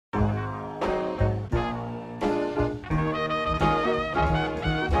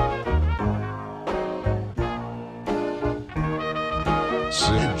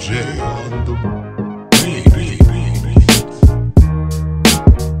Hassel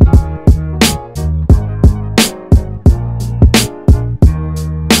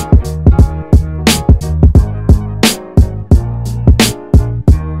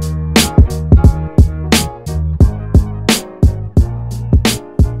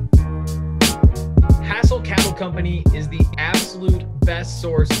Cattle Company is the absolute best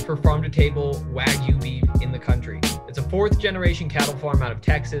source for farm-to-table Wagyu beef in the country. It's a fourth-generation cattle farm out of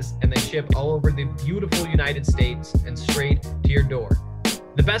Texas, and they ship all over the beautiful United States and straight to your door.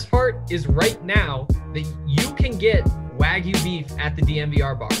 The best part is right now that you can get Wagyu beef at the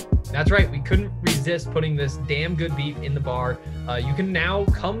DMVR bar. That's right, we couldn't resist putting this damn good beef in the bar. You can now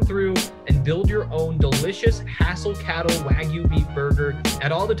come through and build your own delicious Hassel Cattle Wagyu beef burger,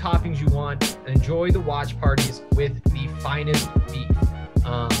 add all the toppings you want, and enjoy the watch parties with the finest beef.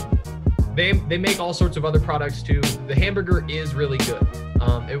 They make all sorts of other products too. The hamburger is really good.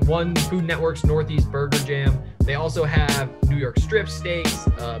 It won Food Network's Northeast Burger Jam. They also have New York strip steaks,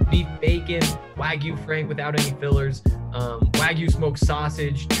 beef bacon, Wagyu Frank without any fillers, Wagyu smoked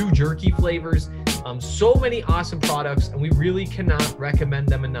sausage, 2 jerky flavors, so many awesome products, and we really cannot recommend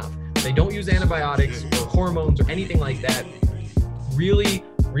them enough. They don't use antibiotics or hormones or anything like that. Really,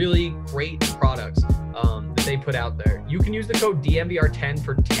 really great products that they put out there. You can use the code DMVR10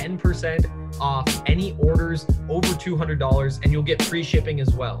 for 10% off any orders over $200, and you'll get free shipping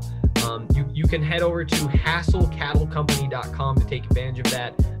as well. You can head over to HassellCattleCompany.com to take advantage of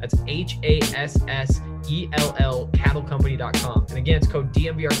that. That's HASSELL cattlecompany.com. And again, it's code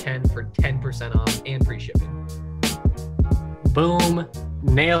DMVR10 for 10% off and free shipping. Boom.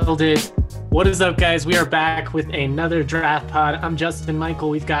 Nailed it. What is up, guys? We are back with another Draft Pod. I'm Justin Michael.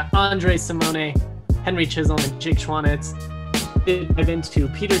 We've got Andre Simone, Henry Chisholm, and Jake Schwanitz. Dive into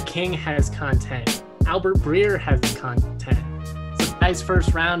Peter King has content. Albert Breer has content. Surprise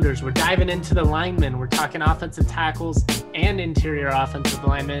first rounders. We're diving into the linemen. We're talking offensive tackles and interior offensive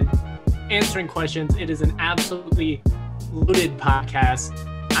linemen. Answering questions. It is an absolutely loaded podcast.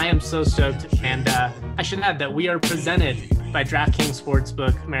 I am so stoked. And I should add that we are presented by DraftKings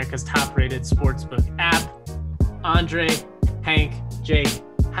Sportsbook, America's top-rated sportsbook app. Andre, Hank, Jake,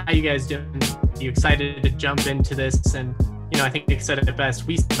 how you guys doing? Are you excited to jump into this? And, I think you said it best.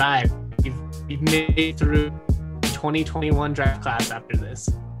 We survived. We've made it through 2021 draft class after this.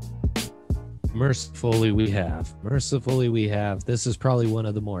 Mercifully, we have. This is probably one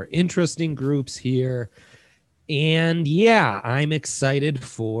of the more interesting groups here. And yeah, I'm excited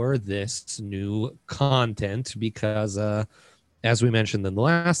for this new content because, as we mentioned in the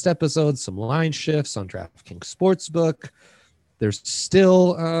last episode, some line shifts on DraftKings Sportsbook. There's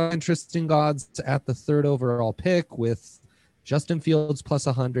still interesting odds at the 3rd overall pick with Justin Fields plus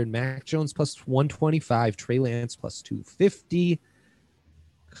 100, Mac Jones plus 125, Trey Lance plus 250.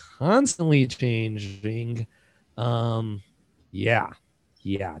 Constantly changing. Yeah,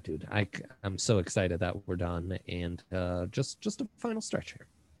 dude, I'm so excited that we're done and just a final stretch here.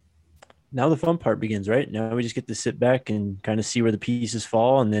 Now the fun part begins, right? Now we just get to sit back and kind of see where the pieces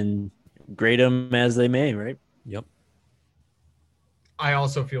fall and then grade them as they may, right? Yep. I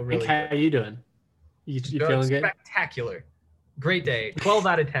also feel really How are you doing? You feeling good? Spectacular. Great day. 12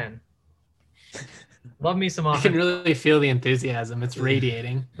 out of 10. Love me some I offense. can really feel the enthusiasm. It's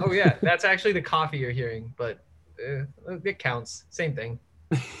radiating. Oh, yeah. That's actually the coffee you're hearing, but it counts. Same thing.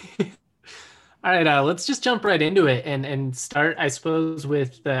 All right, let's just jump right into it and start, I suppose,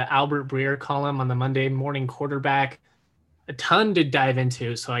 with the Albert Breer column on the Monday Morning Quarterback. A ton to dive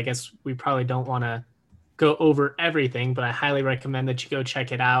into, so I guess we probably don't want to go over everything, but I highly recommend that you go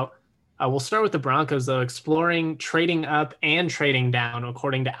check it out. We'll start with the Broncos, though, exploring trading up and trading down,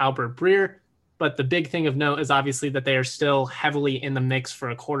 according to Albert Breer. But the big thing of note is obviously that they are still heavily in the mix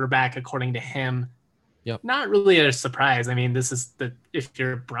for a quarterback, according to him. Yep. Not really a surprise. I mean, if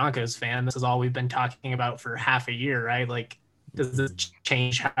you're a Broncos fan, this is all we've been talking about for half a year, right? Like, does this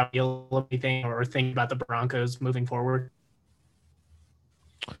change how you feel anything or think about the Broncos moving forward?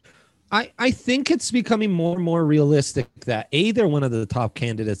 I think it's becoming more and more realistic that they're one of the top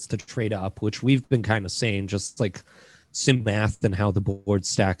candidates to trade up, which we've been kind of saying, just like sim math and how the board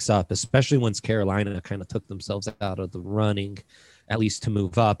stacks up, especially once Carolina kind of took themselves out of the running, at least to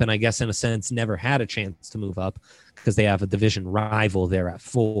move up. And I guess in a sense, never had a chance to move up because they have a division rival there at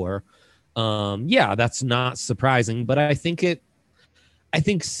 4. Yeah, that's not surprising, but I think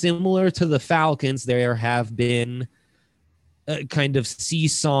similar to the Falcons, there have been kind of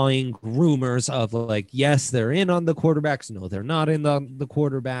seesawing rumors of like, yes, they're in on the quarterbacks. No, they're not in on the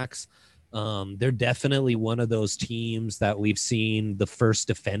quarterbacks. They're definitely one of those teams that we've seen the first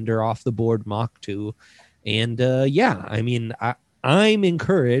defender off the board mock to. And yeah, I mean, I'm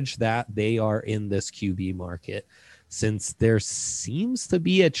encouraged that they are in this QB market, since there seems to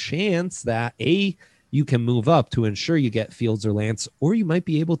be a chance that you can move up to ensure you get Fields or Lance, or you might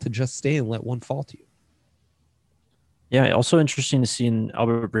be able to just stay and let one fall to you. Yeah, also interesting to see in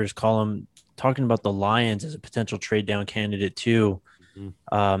Albert Breer's column talking about the Lions as a potential trade down candidate too.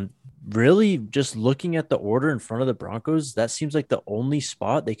 Really just looking at the order in front of the Broncos, that seems like the only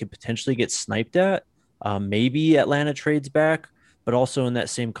spot they could potentially get sniped at. Maybe Atlanta trades back, but also in that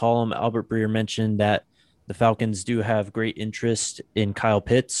same column, Albert Breer mentioned that the Falcons do have great interest in Kyle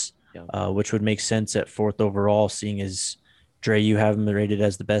Pitts, which would make sense at 4th overall, seeing as Dre, you have him rated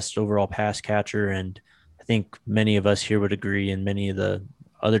as the best overall pass catcher. And I think many of us here would agree, and many of the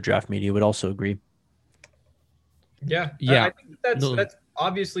other draft media would also agree. Yeah. I think that's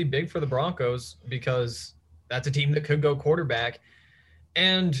obviously big for the Broncos, because that's a team that could go quarterback,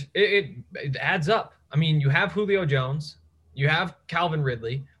 and it adds up. I mean, you have Julio Jones, you have Calvin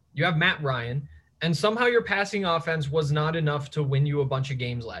Ridley, you have Matt Ryan, and somehow your passing offense was not enough to win you a bunch of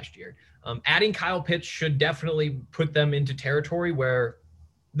games last year. Adding Kyle Pitts should definitely put them into territory where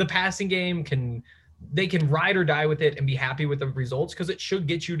the passing game they can ride or die with it and be happy with the results, because it should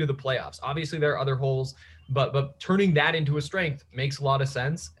get you to the playoffs. Obviously, there are other holes, but turning that into a strength makes a lot of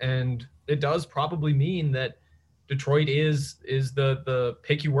sense, and it does probably mean that Detroit is the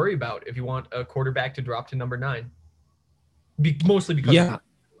pick you worry about if you want a quarterback to drop to number 9. Mostly because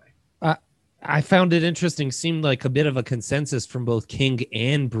I found it interesting. Seemed like a bit of a consensus from both King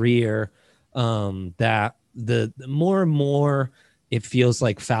and Breer, that the more and more it feels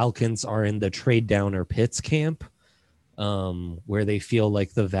like Falcons are in the trade down or Pitts camp, where they feel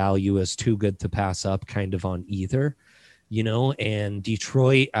like the value is too good to pass up kind of on either, and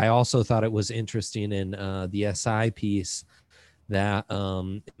Detroit. I also thought it was interesting in the SI piece that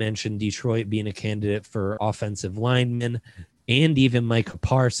mentioned Detroit being a candidate for offensive linemen, and even Micah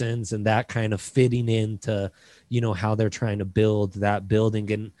Parsons, and that kind of fitting into, how they're trying to build that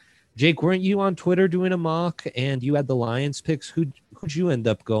building. And Jake, weren't you on Twitter doing a mock and you had the Lions picks? Who'd you end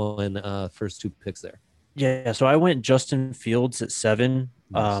up going first 2 picks there? Yeah, so I went Justin Fields at 7,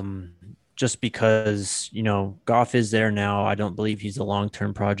 Nice. just because, Goff is there now. I don't believe he's a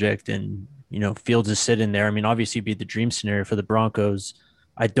long-term project, and, Fields is sitting there. I mean, obviously it'd be the dream scenario for the Broncos.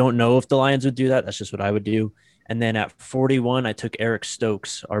 I don't know if the Lions would do that. That's just what I would do. And then at 41, I took Eric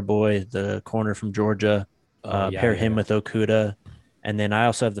Stokes, our boy, the corner from Georgia, pair him with Okudah. And then I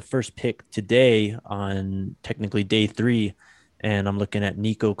also have the first pick today on technically day 3, and I'm looking at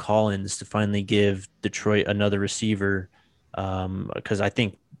Nico Collins to finally give Detroit another receiver, because I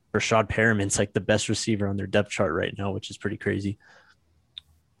think Rashad Perriman's like the best receiver on their depth chart right now, which is pretty crazy.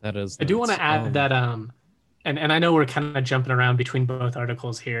 That is. I do want to add that, and I know we're kind of jumping around between both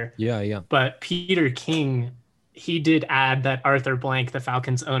articles here. Yeah. But Peter King, he did add that Arthur Blank, the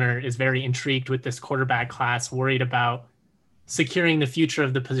Falcons owner, is very intrigued with this quarterback class, worried about securing the future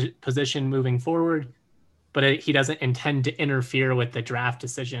of the position moving forward, but he doesn't intend to interfere with the draft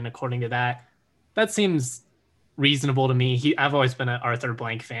decision. According to that seems reasonable to me. I've always been an Arthur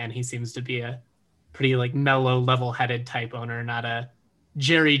Blank fan. He seems to be a pretty mellow, level-headed type owner, not a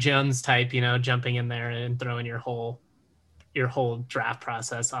Jerry Jones type, jumping in there and throwing your whole draft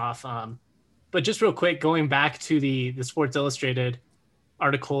process off. But just real quick, going back to the Sports Illustrated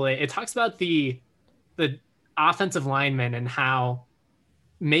article, it talks about the offensive linemen and how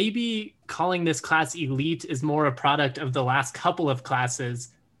maybe calling this class elite is more a product of the last couple of classes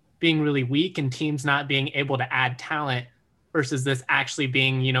being really weak and teams not being able to add talent, versus this actually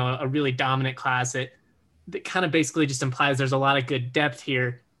being, a really dominant class. That kind of basically just implies there's a lot of good depth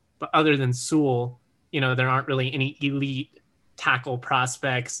here, but other than Sewell, there aren't really any elite tackle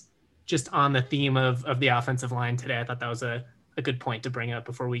prospects. Just on the theme of the offensive line today, I thought that was a good point to bring up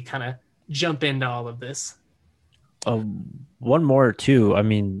before we kind of jump into all of this. One more too. I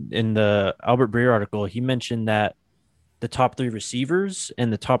mean, in the Albert Breer article, he mentioned that the top 3 receivers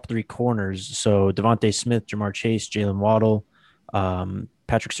and the top 3 corners, so Devontae Smith, Jamar Chase, Jalen Waddle,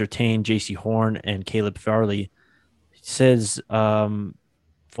 Patrick Surtain, J.C. Horn, and Caleb Farley, says multiple,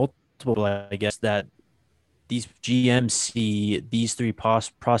 I guess, that these GMs see these 3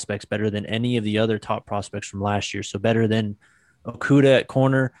 prospects better than any of the other top prospects from last year. So better than Okudah at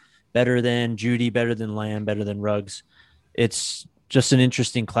corner, better than Judy, better than Lamb, better than Ruggs. It's just an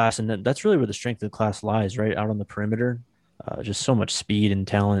interesting class, and that's really where the strength of the class lies, right out on the perimeter. Just so much speed and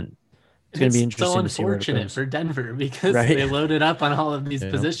talent. It's going to be interesting to see where it goes. So unfortunate for Denver, because they loaded up on all of these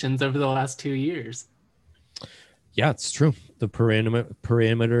positions over the last 2 years. Yeah, it's true. The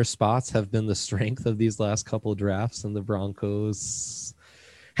perimeter spots have been the strength of these last couple of drafts, and the Broncos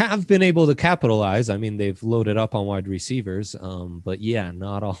have been able to capitalize. I mean, they've loaded up on wide receivers, but yeah,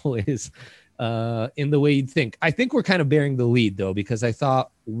 not always in the way you'd think. I think we're kind of bearing the lead, though, because I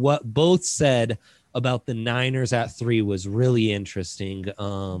thought what both said about the Niners at 3 was really interesting.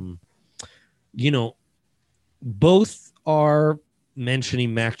 Both are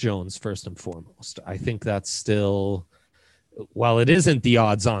mentioning Mac Jones first and foremost. I think that's still, while it isn't the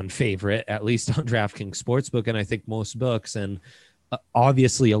odds-on favorite, at least on DraftKings Sportsbook, and I think most books, and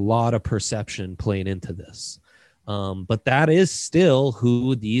obviously a lot of perception playing into this. But that is still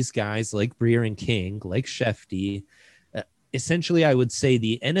who these guys like Breer and King, like Shefty, essentially I would say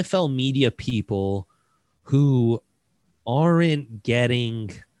the NFL media people who aren't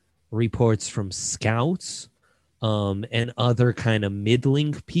getting reports from scouts and other kind of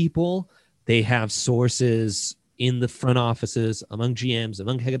middling people. They have sources in the front offices, among GMs,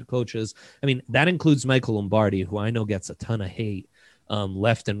 among head coaches. I mean, that includes Michael Lombardi, who I know gets a ton of hate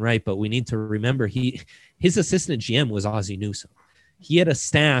left and right, but we need to remember his assistant GM was Ozzie Newsome. He had a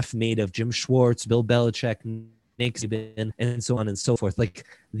staff made of Jim Schwartz, Bill Belichick, Nick Saban, and so on and so forth. Like,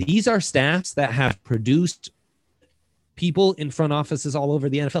 these are staffs that have produced people in front offices all over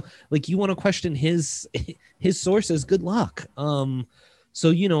the NFL. Like, you want to question his sources, good luck.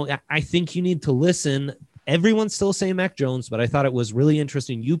 So, I think you need to listen. Everyone's still saying Mac Jones, but I thought it was really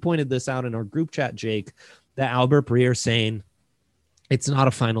interesting. You pointed this out in our group chat, Jake, that Albert Breer saying it's not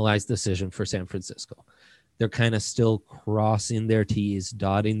a finalized decision for San Francisco. They're kind of still crossing their T's,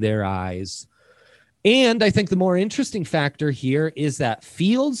 dotting their I's. And I think the more interesting factor here is that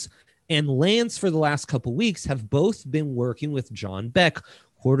Fields and Lance for the last couple weeks have both been working with John Beck,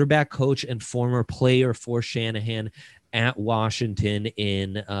 quarterback coach and former player for Shanahan at Washington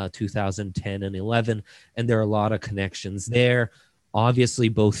in 2010 and 11. And there are a lot of connections there. Obviously,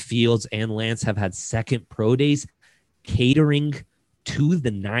 both Fields and Lance have had second pro days catering to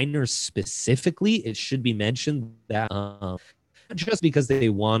the Niners specifically. It should be mentioned that just because they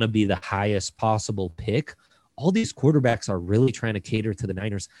want to be the highest possible pick, all these quarterbacks are really trying to cater to the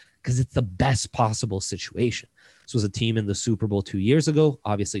Niners because it's the best possible situation. This was a team in the Super Bowl 2 years ago.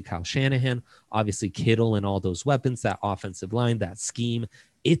 Obviously, Kyle Shanahan, obviously Kittle and all those weapons, that offensive line, that scheme.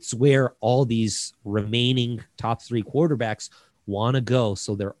 It's where all these remaining top 3 quarterbacks want to go.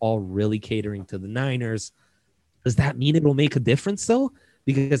 So they're all really catering to the Niners. Does that mean it will make a difference, though?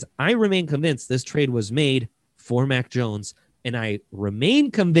 Because I remain convinced this trade was made for Mac Jones, and I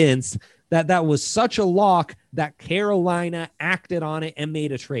remain convinced that that was such a lock that Carolina acted on it and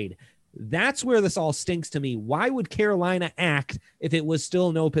made a trade. That's where this all stinks to me. Why would Carolina act if it was still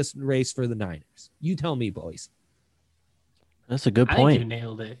an open race for the Niners? You tell me, boys. That's a good point. I think you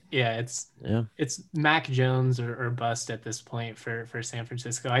nailed it. Yeah, it's Mac Jones or bust at this point for San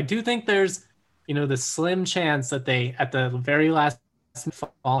Francisco. I do think there's the slim chance that they, at the very last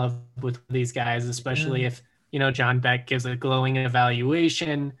fall of with these guys, especially if, John Beck gives a glowing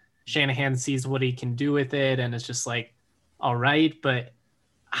evaluation, Shanahan sees what he can do with it, and it's just like, all right. But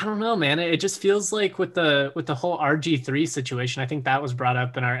I don't know, man. It just feels like with the whole RG3 situation, I think that was brought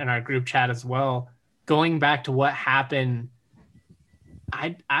up in our group chat as well. Going back to what happened,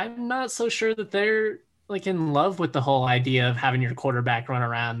 I'm not so sure that they're like in love with the whole idea of having your quarterback run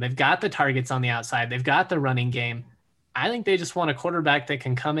around. They've got the targets on the outside. They've got the running game. I think they just want a quarterback that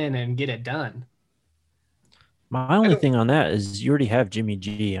can come in and get it done. My only thing on that is you already have Jimmy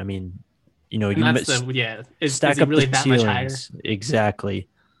G. I mean, is stack he up really the that ceilings. much higher? Exactly.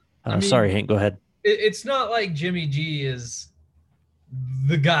 I mean, sorry, Hank, go ahead. It's not like Jimmy G is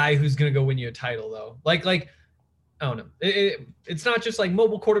the guy who's going to go win you a title, though. Like I don't know. It's not just like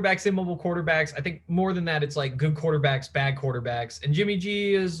mobile quarterbacks, immobile quarterbacks. I think more than that, it's like good quarterbacks, bad quarterbacks. And Jimmy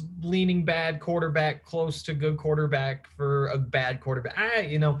G is leaning bad quarterback close to good quarterback for a bad quarterback.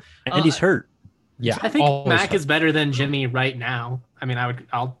 And he's hurt. Yeah, I think Mac is better than Jimmy right now. I mean,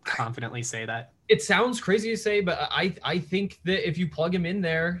 I'll confidently say that. It sounds crazy to say, but I think that if you plug him in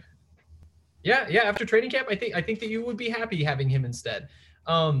there, yeah, after training camp, I think that you would be happy having him instead.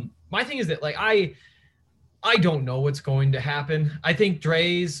 My thing is that like I don't know what's going to happen. I think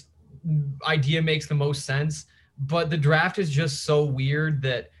Dre's idea makes the most sense, but the draft is just so weird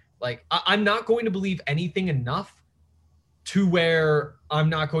that like I'm not going to believe anything enough to where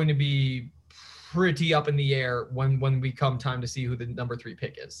I'm not going to be pretty up in the air when we come time to see who the number 3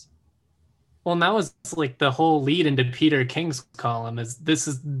 pick is. Well, and that was like the whole lead into Peter King's column is this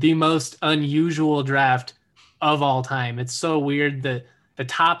is the most unusual draft of all time. It's so weird that the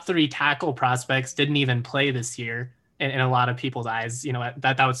top 3 tackle prospects didn't even play this year in a lot of people's eyes.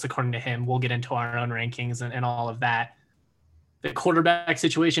 That was according to him. We'll get into our own rankings and all of that. The quarterback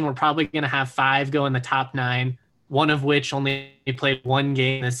situation, we're probably going to have 5 go in the top 9. one of which only played one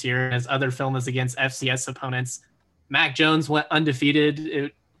game this year, and his other film was against FCS opponents. Mac Jones went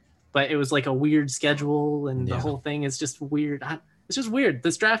undefeated, but it was like a weird schedule, and the whole thing is just weird. It's just weird.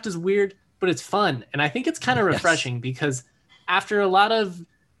 This draft is weird, but it's fun. And I think it's kind of refreshing because after a lot of,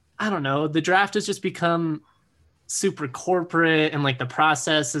 I don't know, the draft has just become super corporate, and like the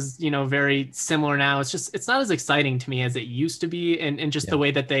process is, very similar now. It's not as exciting to me as it used to be, and just the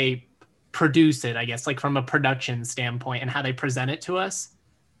way that they produce it, I guess, like from a production standpoint and how they present it to us.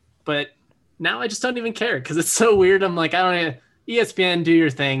 But now I just don't even care because it's so weird. I'm like, I don't know, ESPN, do your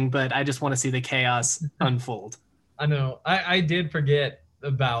thing, but I just want to see the chaos unfold. I know. I did forget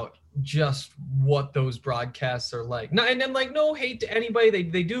about just what those broadcasts are like. No, and then like no hate to anybody.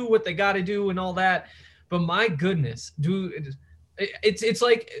 They do what they got to do and all that. But my goodness, dude, it's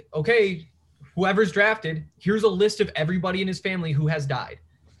like, okay, whoever's drafted, here's a list of everybody in his family who has died.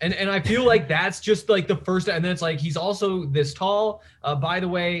 And I feel like that's just like the first, and then it's like, he's also this tall. By the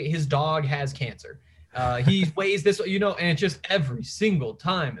way, his dog has cancer. He weighs this, and it's just every single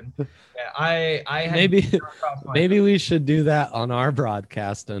time. And I had maybe we should do that on our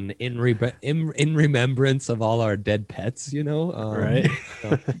broadcast and in remembrance of all our dead pets, right?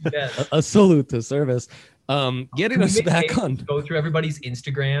 A salute to service. Getting us back on. Go through everybody's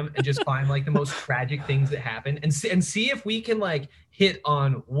Instagram and just find like the most tragic things that happen, and see if we can like hit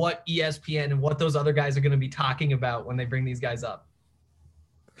on what ESPN and what those other guys are going to be talking about when they bring these guys up.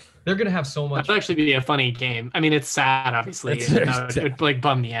 They're going to have so much. That'd actually be a funny game. I mean, it's sad, obviously. It would like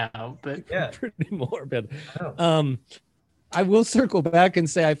bum me out, but pretty morbid. I will circle back and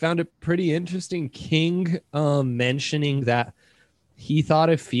say I found it pretty interesting. King mentioning that he thought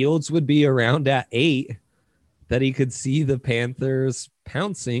if Fields would be around at 8, that he could see the Panthers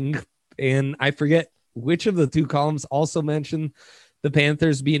pouncing. And I forget which of the two columns also mentioned the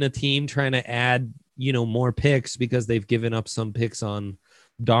Panthers being a team trying to add, more picks because they've given up some picks on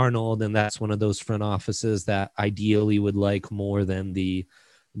Darnold. And that's one of those front offices that ideally would like more than the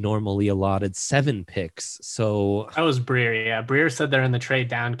normally allotted 7 picks. So that was Breer. Yeah. Breer said they're in the trade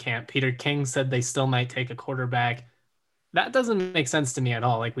down camp. Peter King said they still might take a quarterback. That doesn't make sense to me at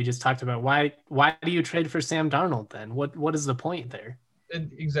all. Like we just talked about, why do you trade for Sam Darnold then? What is the point there?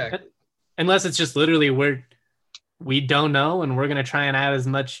 Exactly. Unless it's just literally we don't know, and we're going to try and add as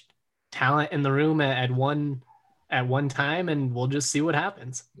much talent in the room at one time, and we'll just see what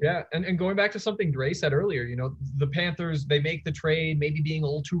happens. Yeah, and going back to something Dre said earlier, the Panthers, they make the trade, maybe being a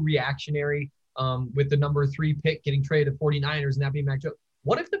little too reactionary with the number 3 pick getting traded to 49ers and that being Mac Jones.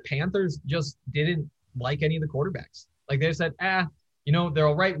 What if the Panthers just didn't like any of the quarterbacks? Like they said, they're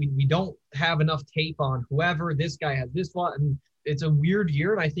all right. We don't have enough tape on whoever. This guy has this one. And it's a weird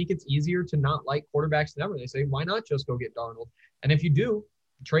year, and I think it's easier to not like quarterbacks than ever. They say, why not just go get Darnold? And if you do,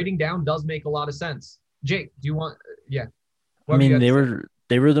 trading down does make a lot of sense. Jake, do you want I mean, they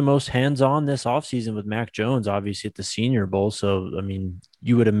were the most hands-on this offseason with Mac Jones, obviously at the Senior Bowl. So, I mean,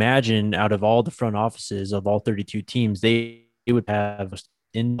 you would imagine out of all the front offices of all 32 teams, they would have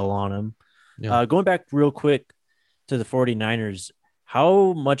intel on him. Yeah. Going back real quick to the 49ers,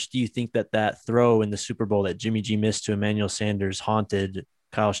 how much do you think that throw in the Super Bowl that Jimmy G missed to Emmanuel Sanders haunted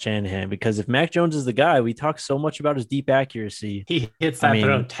Kyle Shanahan? Because if Mac Jones is the guy, we talk so much about his deep accuracy. He hits that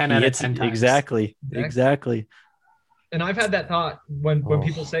throw 10 out of 10 times. Exactly. And I've had that thought when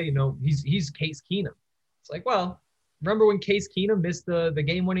people say, he's Case Keenum. It's like, well, remember when Case Keenum missed the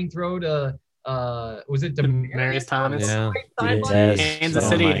game-winning throw to was it Demaryius Thomas? Yeah. Kansas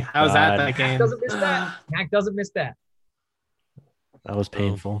City. How was that game? Mac doesn't miss that. That was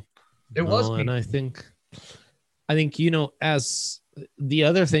painful. It was painful. And I think as the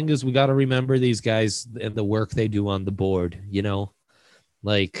other thing is we got to remember these guys and the work they do on the board,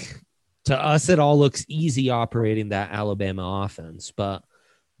 like to us, it all looks easy operating that Alabama offense, but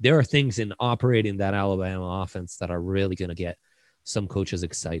there are things in operating that Alabama offense that are really going to get some coaches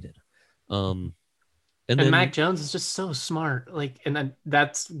excited. And then Mac Jones is just so smart. Like, and then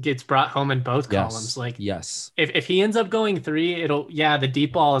that gets brought home in both columns. Like, yes, if he ends up going 3, the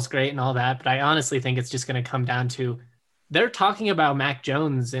deep ball is great and all that, but I honestly think it's just going to come down to they're talking about Mac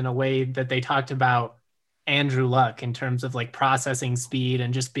Jones in a way that they talked about Andrew Luck in terms of like processing speed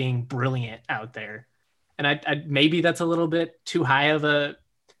and just being brilliant out there. And I maybe that's a little bit too high of a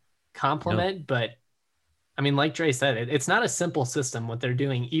compliment, but I mean, like Dre said, it's not a simple system what they're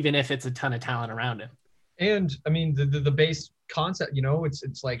doing, even if it's a ton of talent around him. And I mean, the base concept,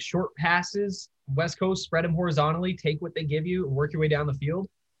 it's like short passes, West Coast, spread them horizontally, take what they give you and work your way down the field.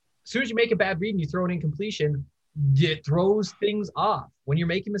 As soon as you make a bad read and you throw an incompletion, it throws things off. When you're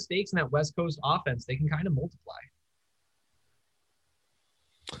making mistakes in that West Coast offense, they can kind of multiply.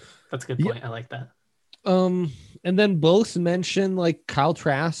 That's a good point. I like that. And then both mention like Kyle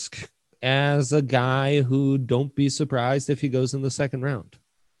Trask as a guy who don't be surprised if he goes in the second round,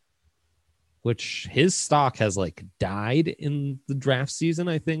 which his stock has like died in the draft season,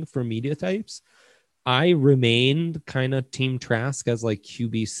 I think, for media types. I remained kind of team Trask as like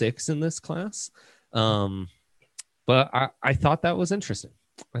QB6 in this class. But I thought that was interesting.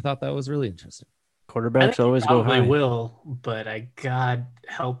 I thought that was really interesting. Quarterbacks always go high. Will, but God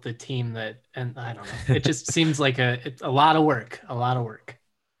help the team and I don't know. It just seems like it's a lot of work.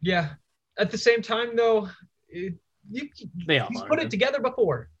 Yeah. At the same time, though, he's put it together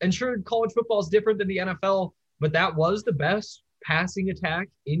before. And sure, college football is different than the NFL, but that was the best passing attack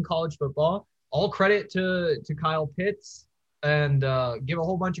in college football. All credit to Kyle Pitts, and give a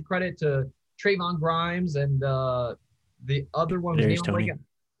whole bunch of credit to Trayvon Grimes and the other one.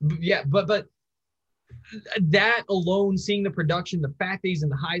 Yeah, but that alone, seeing the production, the fact that he's in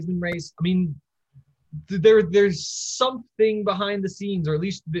the Heisman race, I mean, there's something behind the scenes, or at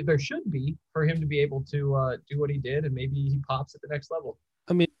least there should be, for him to be able to do what he did, and maybe he pops at the next level.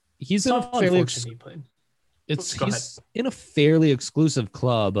 I mean, he's in a fairly he's in a fairly exclusive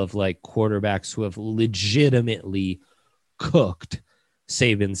club of like quarterbacks who have legitimately cooked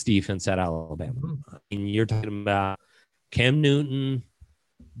Saban's defense at Alabama. I mean, you're talking about Cam Newton,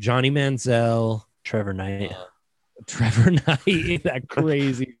 Johnny Manziel, Trevor Knight, that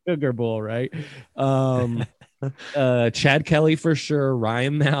crazy Sugar Bowl, right? Chad Kelly for sure.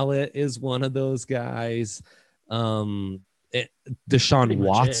 Ryan Mallett is one of those guys. Deshaun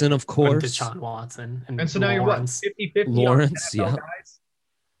Watson, of course. Deshaun Watson. And so now you're what, 50-50 Lawrence, on NFL yeah. guys?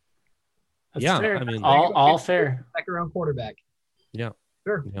 Yeah, fair. I mean, all fair. Second round quarterback. Yeah.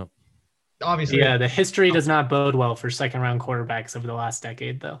 Sure. Yeah. Obviously. Yeah, the history does not bode well for second round quarterbacks over the last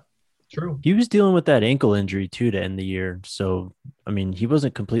decade, though. True. He was dealing with that ankle injury too to end the year. So, I mean, he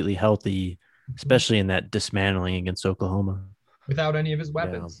wasn't completely healthy, especially in that dismantling against Oklahoma. Without any of his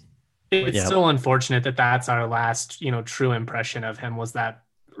weapons. It's so unfortunate that that's our last, true impression of him, was that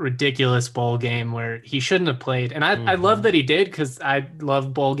ridiculous bowl game where he shouldn't have played. And I love that he did, because I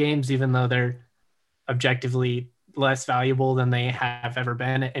love bowl games, even though they're objectively less valuable than they have ever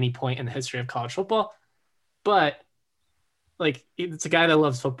been at any point in the history of college football. But like, it's a guy that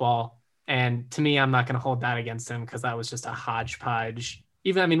loves football. And to me, I'm not going to hold that against him, because that was just a hodgepodge.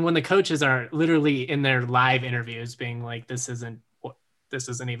 Even, I mean, when the coaches are literally in their live interviews being like, this isn't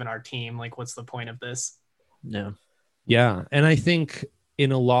even our team. Like, what's the point of this? No. Yeah. And I think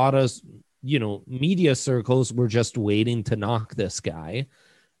in a lot of, media circles, we're just waiting to knock this guy.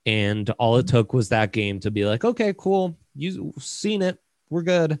 And all it took was that game to be like, okay, cool. You've seen it. We're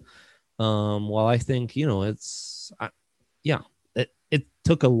good. Well, I think, it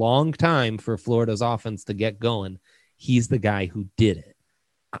took a long time for Florida's offense to get going. He's the guy who did it.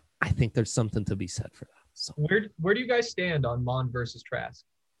 I think there's something to be said for that. So where do you guys stand on Mond versus Trask?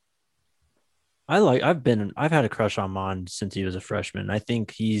 I've had a crush on Mond since he was a freshman. I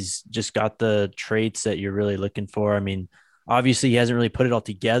think he's just got the traits that you're really looking for. I mean, obviously he hasn't really put it all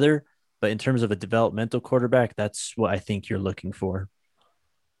together, but in terms of a developmental quarterback, that's what I think you're looking for.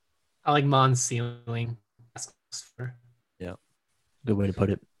 I like Mond's ceiling. Yeah. Good way to put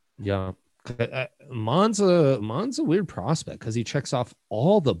it. Yeah. Mond's a weird prospect because he checks off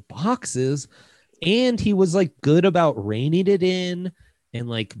all the boxes, and he was like good about reining it in and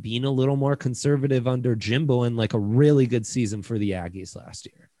like being a little more conservative under Jimbo, and like a really good season for the Aggies last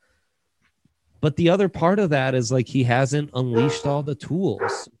year. But the other part of that is like he hasn't unleashed all the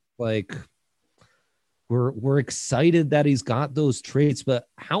tools. Like we're excited that he's got those traits, but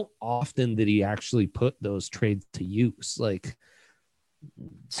how often did he actually put those traits to use? Like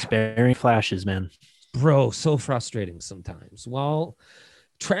sparing flashes, man. Bro, so frustrating sometimes. Well,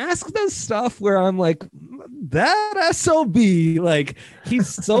 Trask does stuff where I'm like, that SOB, like he's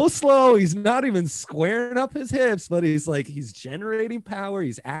so slow. He's not even squaring up his hips, but he's generating power.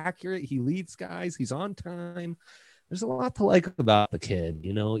 He's accurate. He leads guys. He's on time. There's a lot to like about the kid,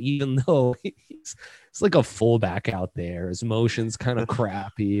 even though it's like a fullback out there. His motion's kind of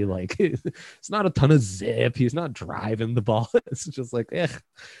crappy. Like it's not a ton of zip. He's not driving the ball. It's just like,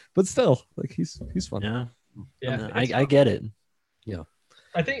 but still, like he's fun. Yeah. I get it. Yeah.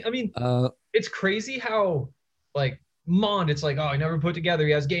 It's crazy how like Mond, it's like, oh, he never put together.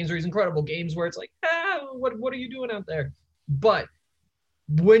 He has games where he's incredible, games where it's like, what are you doing out there? But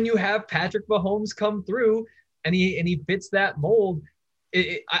when you have Patrick Mahomes come through and he fits that mold,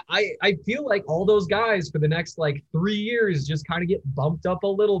 I feel like all those guys for the next like 3 years just kind of get bumped up a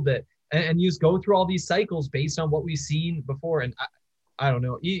little bit, and you just go through all these cycles based on what we've seen before. And I don't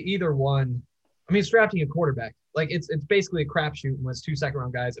know, either one. I mean, it's drafting a quarterback. Like it's basically a crapshoot when it's 2 second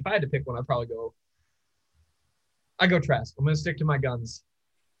round guys. If I had to pick one, I'd probably go I go Trask. I'm going to stick to my guns.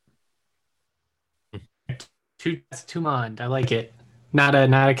 Two mind. I like it. Not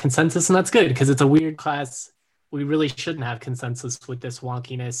a consensus, and that's good because it's a weird class. We really shouldn't have consensus with this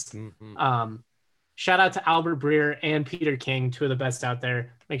wonkiness. Mm-hmm. Shout out to Albert Breer and Peter King, two of the best out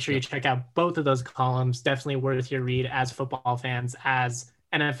there. Make sure you check out both of those columns. Definitely worth your read as football fans, as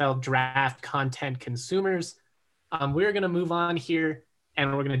NFL draft content consumers. We're going to move on here,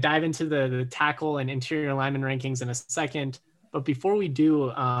 and we're going to dive into the tackle and interior lineman rankings in a second. But before we do,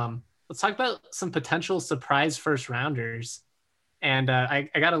 let's talk about some potential surprise first rounders. And I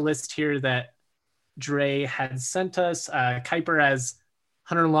got a list here that Dre had sent us. Kuiper as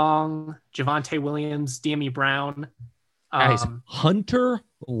Hunter Long, Javonte Williams, DME Brown. Guys, Hunter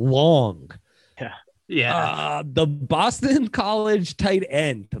Long. Yeah. The Boston College tight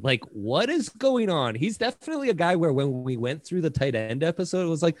end. Like, what is going on? He's definitely a guy where when we went through the tight end episode, it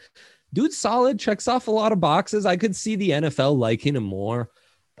was like, dude, solid, checks off a lot of boxes. I could see the NFL liking him more.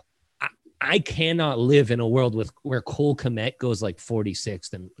 I cannot live in a world where Cole Kmet goes like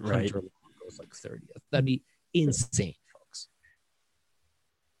 46th and Hunter Long goes like 30th. That'd be insane, folks.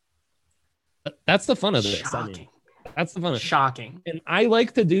 But that's the fun of this. Shocking. That's the fun of it. Shocking. And I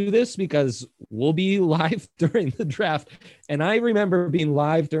like to do this because we'll be live during the draft. And I remember being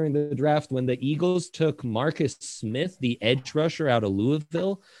live during the draft when the Eagles took Marcus Smith, the edge rusher out of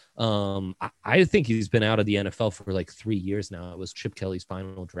Louisville. I think he's been out of the NFL for like 3 years now. It was Chip Kelly's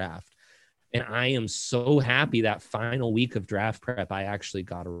final draft. And I am so happy that final week of draft prep, I actually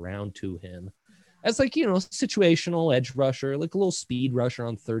got around to him as like, situational edge rusher, like a little speed rusher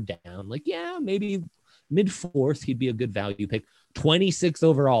on third down. Like, yeah, maybe mid-fourth, he'd be a good value pick. 26th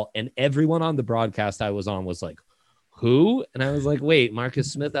overall. And everyone on the broadcast I was on was like, who? And I was like, wait,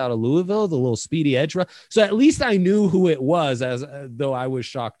 Marcus Smith out of Louisville, the little speedy edge rusher. So at least I knew who it was, as though I was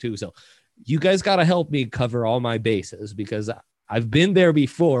shocked too. So you guys got to help me cover all my bases because I've been there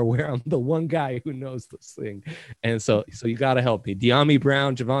before where I'm the one guy who knows this thing. And so you got to help me. De'Ami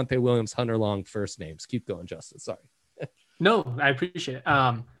Brown, Javonte Williams, Hunter Long, first names. Keep going, Justin. Sorry. No, I appreciate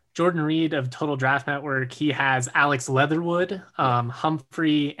it. Jordan Reed of Total Draft Network, he has Alex Leatherwood,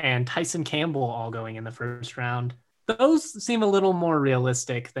 Humphrey, and Tyson Campbell all going in the first round. Those seem a little more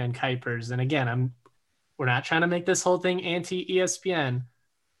realistic than Kuiper's. And again, we're not trying to make this whole thing anti-ESPN,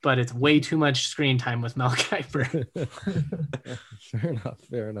 but it's way too much screen time with Mel Kiper.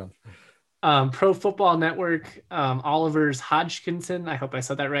 Fair enough. Pro Football Network, Oliver's Hodgkinson, I hope I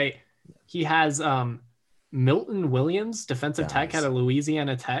said that right. He has Milton Williams, defensive tech out of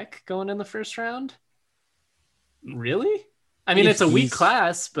Louisiana Tech, going in the first round. Really? I mean, it's a weak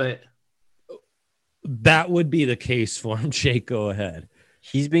class, but that would be the case for him. Jake, go ahead.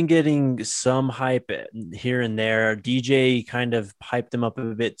 He's been getting some hype here and there. DJ kind of hyped him up a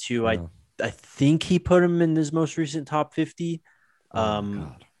bit too. I think he put him in his most recent top 50.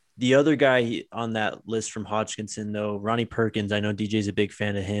 The other guy on that list from Hodgkinson, though, Ronnie Perkins, I know DJ's a big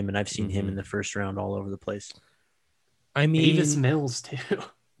fan of him, and I've seen him in the first round all over the place. I mean, Davis Mills too.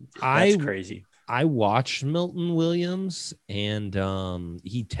 That's crazy. I watched Milton Williams, and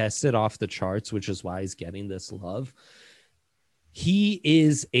he tested off the charts, which is why he's getting this love. He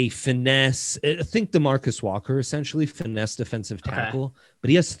is a finesse. I think DeMarcus Walker, essentially finesse defensive tackle, but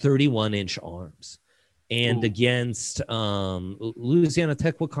he has 31-inch arms. And against Louisiana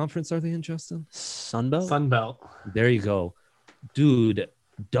Tech, what conference are they in, Justin? Sunbelt. Sunbelt. There you go. Dude,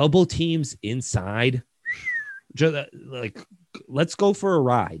 double teams inside. Like, let's go for a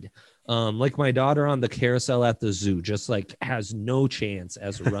ride. Like my daughter on the carousel at the zoo, just like has no chance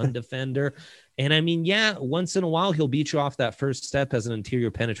as a run defender. And I mean, yeah, once in a while, he'll beat you off that first step as an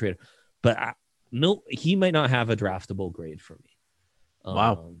interior penetrator. But he might not have a draftable grade for me.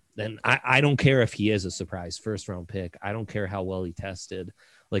 Wow. Then I don't care if he is a surprise first round pick. I don't care how well he tested.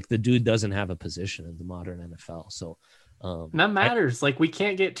 Like, the dude doesn't have a position in the modern NFL. So that matters. Like, we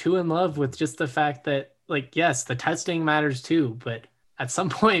can't get too in love with just the fact that, like, yes, the testing matters too. But at some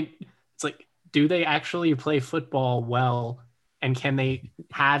point, it's like, do they actually play football well? And can they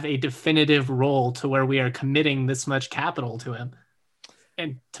have a definitive role to where we are committing this much capital to him?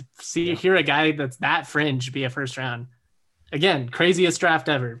 And to hear a guy that's that fringe be a first round, again, craziest draft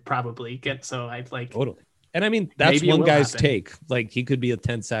ever, probably. So I'd like totally. And I mean, that's one guy's take. Like, he could be a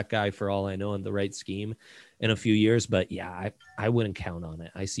 10-sack guy for all I know in the right scheme in a few years. But yeah, I wouldn't count on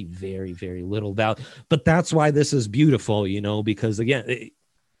it. I see very, very little value. But that's why this is beautiful, because again,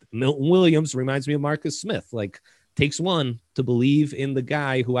 Milton Williams reminds me of Marcus Smith. Like, takes one to believe in the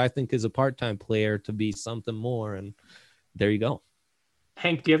guy who I think is a part-time player to be something more. And there you go.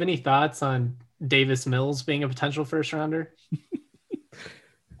 Hank, do you have any thoughts on Davis Mills being a potential first rounder?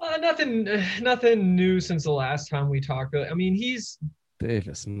 Nothing new since the last time we talked. I mean, he's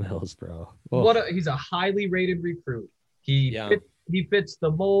Davis Mills, bro. he's a highly rated recruit. He Yeah. fits the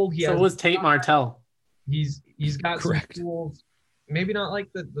mold. So was Tate Martell. He's got Correct. some tools. Maybe not like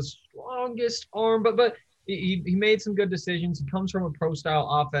the strongest arm, but he made some good decisions. He comes from a pro style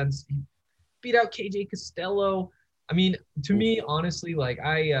offense. He beat out KJ Costello. I mean, to me, honestly, like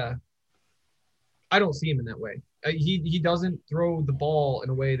I don't see him in that way. He doesn't throw the ball in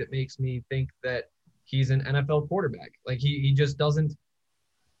a way that makes me think that he's an NFL quarterback. Like he just doesn't.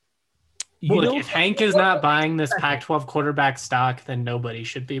 Look, if Hank is not buying this Pac-12 quarterback stock, then nobody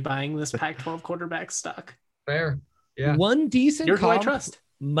should be buying this Pac-12 quarterback stock. Fair. Yeah. One decent You're who I comp trust.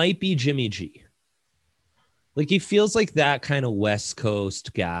 might be Jimmy G. Like he feels like that kind of West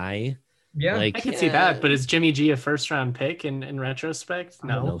Coast guy. Yeah. Like I can see that, but is Jimmy G a first-round pick in retrospect?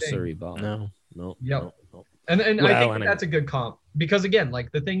 No. no, sorry, Bob. No. Yep. No. And Well, I think anyway. that's a good comp because again,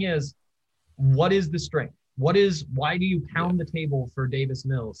 like the thing is, what is the strength? Why do you pound the table for Davis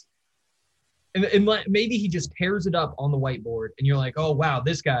Mills? And maybe he just tears it up on the whiteboard and you're like, oh wow,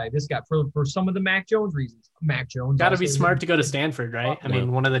 this guy for some of the Mac Jones reasons. Mac Jones Got to be also- smart to go to Stanford, right? I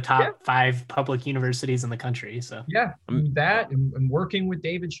mean, one of the top 5 public universities in the country. So Yeah, that and working with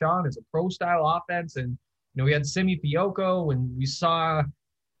David Shaw as a pro style offense, and we had Simi Fioco, and we saw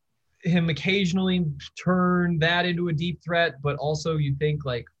him occasionally turn that into a deep threat. But also, you think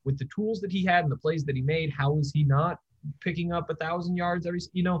like with the tools that he had and the plays that he made, how is he not picking up 1,000 yards every?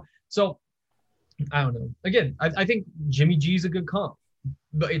 So I don't know. Again, I think Jimmy G's a good comp,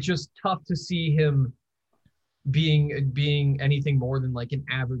 but it's just tough to see him being anything more than like an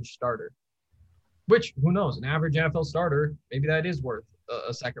average starter. Which, who knows, an average NFL starter, maybe that is worth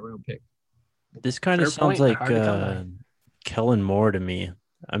a second round pick. This kind of Fair sounds point, like but hard to come by. Kellen Moore to me.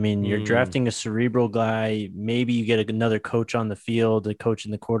 I mean, you're Mm. drafting a cerebral guy. Maybe you get another coach on the field, a coach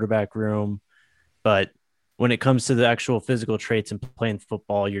in the quarterback room. But when it comes to the actual physical traits and playing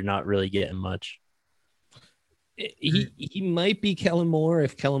football, you're not really getting much. He might be Kellen Moore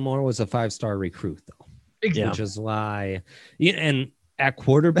if Kellen Moore was a 5-star recruit, though. Exactly. Which is why, and at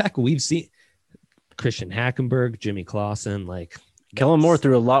quarterback, we've seen Christian Hackenberg, Jimmy Clausen, like Kellen Moore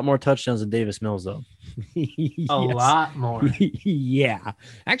threw a lot more touchdowns than Davis Mills, though. a lot more. Yeah,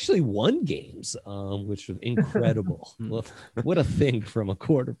 actually won games, which was incredible. What a thing from a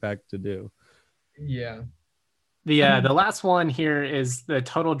quarterback to do. Yeah. The last one here is the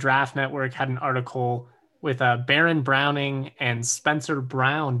Total Draft Network had an article with Baron Browning and Spencer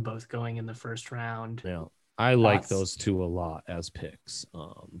Brown both going in the first round. Yeah, I like Thoughts? those two a lot as picks.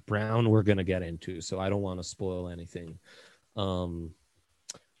 Brown, we're gonna get into, so I don't want to spoil anything.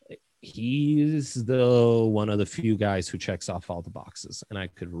 He's one of the few guys who checks off all the boxes, and I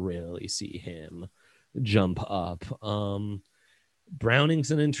could really see him jump up.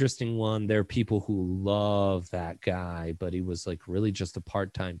 Browning's an interesting one. There are people who love that guy, but he was like really just a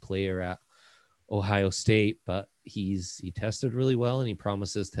part-time player at Ohio State, but he tested really well, and he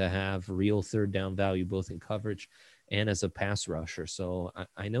promises to have real third down value both in coverage and as a pass rusher. So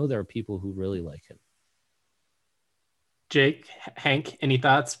I know there are people who really like him. Jake, Hank, any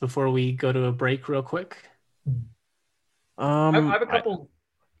thoughts before we go to a break real quick? I have a couple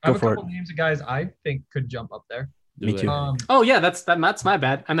Go for it. names of guys I think could jump up there. Me too. Oh yeah, that's my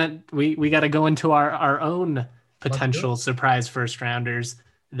bad. I meant we got to go into our own potential surprise first rounders.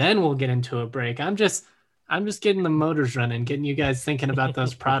 Then we'll get into a break. I'm just getting the motors running, getting you guys thinking about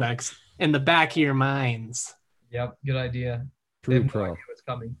those products in the back of your minds. Yep, good idea. True They have no pro. idea what's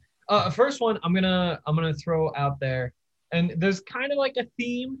coming. First one I'm gonna throw out there, and there's kind of like a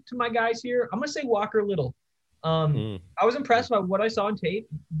theme to my guys here. I'm gonna say Walker Little. I was impressed by what I saw on tape.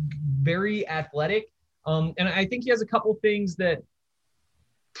 Very athletic, and I think he has a couple things that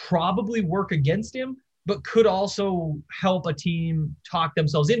probably work against him, but could also help a team talk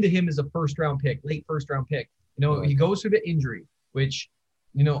themselves into him as a late first round pick. He goes through the injury, which,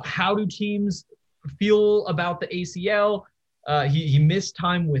 how do teams feel about the ACL? He missed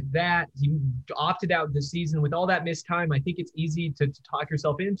time with that. He opted out this season with all that missed time. I think it's easy to talk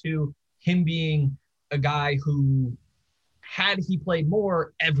yourself into him being a guy who, had he played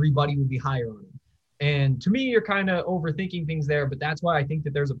more, everybody would be higher on him. And to me, you're kind of overthinking things there, but that's why I think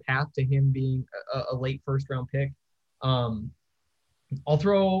that there's a path to him being a late first round pick. I'll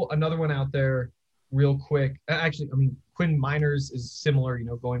throw another one out there real quick. Actually, I mean, Quinn Miners is similar,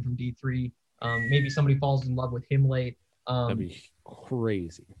 going from D3. Maybe somebody falls in love with him late. That'd be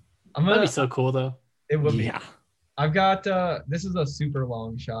crazy. That'd be so cool though. It would be. Yeah. I've got, this is a super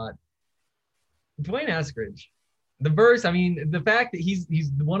long shot. Dwayne Eskridge. The verse, I mean, the fact that he's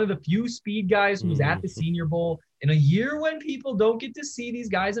one of the few speed guys who's at the Senior Bowl in a year when people don't get to see these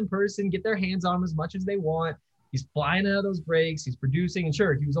guys in person, get their hands on them as much as they want. He's flying out of those breaks. He's producing. And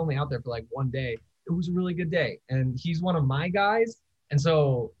sure, he was only out there for like one day. It was a really good day. And he's one of my guys. And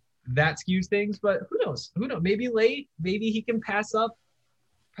so that skews things. But who knows? Who knows? Maybe late. Maybe he can pass up.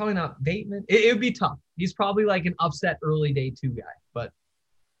 Probably not Bateman. It would be tough. He's probably like an upset early day 2 guy. But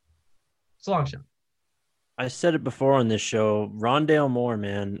it's a long shot. I said it before on this show, Rondale Moore,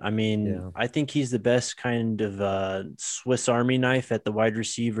 man. I mean, I think he's the best kind of Swiss Army knife at the wide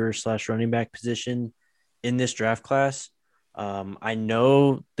receiver / running back position in this draft class. I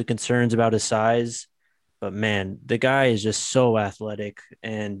know the concerns about his size, but man, the guy is just so athletic,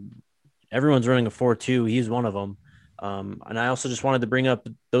 and everyone's running a 4.2. He's one of them. And I also just wanted to bring up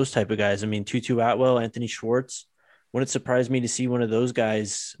those type of guys. I mean, Tutu Atwell, Anthony Schwartz. Wouldn't surprise me to see one of those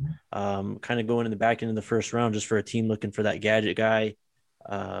guys kind of going in the back end of the first round just for a team looking for that gadget guy,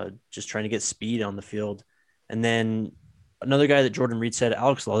 just trying to get speed on the field. And then another guy that Jordan Reed said,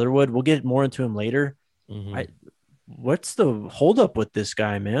 Alex Leatherwood. We'll get more into him later. What's the holdup with this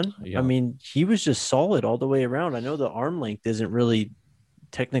guy, man? Yeah. I mean, he was just solid all the way around. I know the arm length isn't really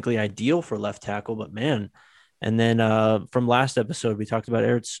technically ideal for left tackle, but man. And then from last episode, we talked about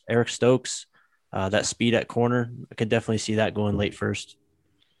Eric Stokes. That speed at corner, I could definitely see that going late first.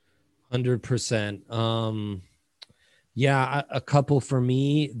 100%. Yeah, a couple for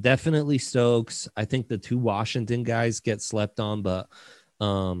me. Definitely Stokes. I think the 2 Washington guys get slept on, but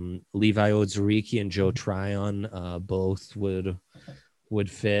Levi Odzariki and Joe Tryon both would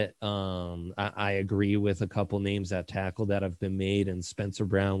fit. I agree with a couple names at tackle that have been made, and Spencer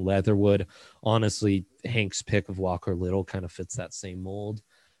Brown, Leatherwood. Honestly, Hank's pick of Walker Little kind of fits that same mold.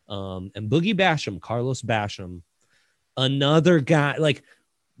 And Boogie Basham, Carlos Basham, another guy, like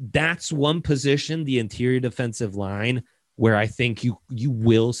that's one position, the interior defensive line, where I think you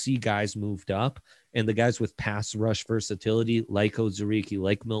will see guys moved up, and the guys with pass rush versatility, like Odzariki,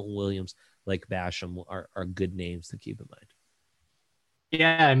 like Milton Williams, like Basham are good names to keep in mind.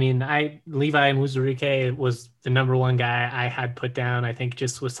 Yeah, I mean, Levi Odzariki was the number 1 guy I had put down. I think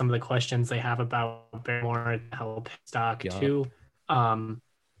just with some of the questions they have about Barrymore and help stock too.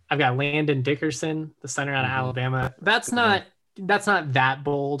 I've got Landon Dickerson, the center out of Alabama. That's not that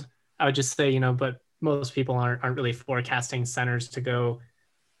bold. I would just say, but most people aren't really forecasting centers to go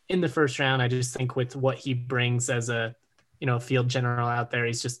in the first round. I just think with what he brings as a, field general out there,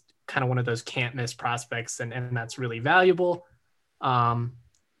 he's just kind of one of those can't miss prospects, and that's really valuable. I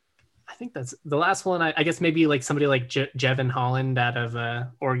think that's the last one. I guess maybe like somebody like Jevin Holland out of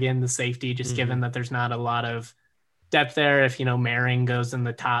Oregon, the safety, just given that there's not a lot of depth there. If Maring goes in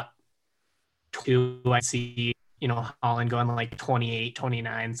the top 2, I see Holland going like 28,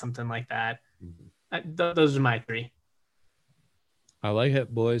 29, something like that. Those are my 3. I like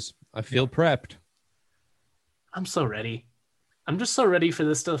it, boys. I feel prepped. I'm so ready. I'm just so ready for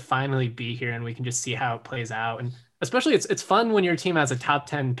this to finally be here, and we can just see how it plays out. And especially it's fun when your team has a top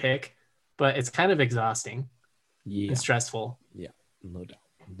 10 pick, but it's kind of exhausting and stressful. Yeah, no doubt.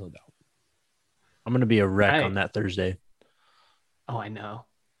 I'm going to be a wreck on that Thursday. Oh, I know.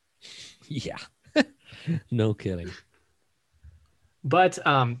 Yeah. No kidding. But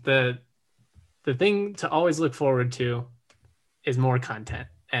the thing to always look forward to is more content.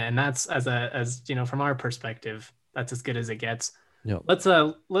 And that's as from our perspective, that's as good as it gets. Yep.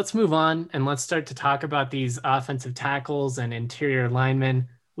 Let's move on and let's start to talk about these offensive tackles and interior linemen.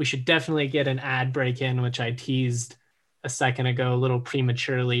 We should definitely get an ad break in, which I teased a second ago a little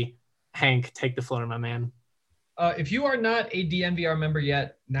prematurely. Hank, take the floor, my man. If you are not a DNVR member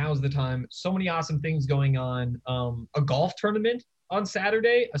yet, now's the time. So many awesome things going on. A golf tournament on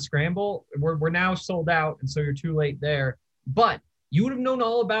Saturday, a scramble. We're now sold out, and so you're too late there. But you would have known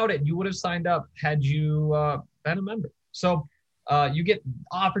all about it. You would have signed up had you been a member. So you get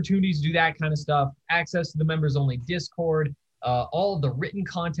opportunities to do that kind of stuff, access to the members-only Discord, all of the written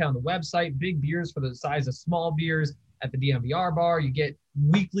content on the website, big beers for the size of small beers at the DNVR bar. You get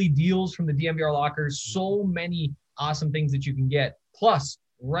weekly deals from the DNVR lockers. So many awesome things that you can get. Plus,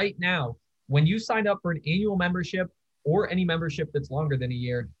 right now, when you sign up for an annual membership or any membership that's longer than a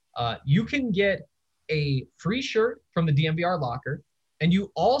year, you can get a free shirt from the DNVR locker, and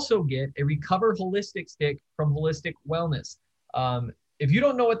you also get a Recover Holistic stick from Holistic Wellness. If you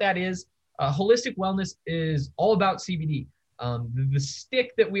don't know what that is, Holistic Wellness is all about CBD. The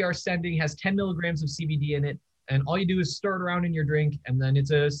stick that we are sending has 10 milligrams of CBD in it, and all you do is stir it around in your drink, and then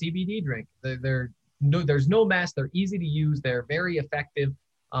it's a CBD drink. There's no mess. They're easy to use. They're very effective.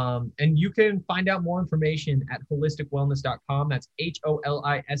 And you can find out more information at holisticwellness.com. That's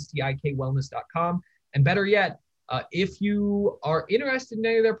HOLISTIK wellness.com. And better yet, If you are interested in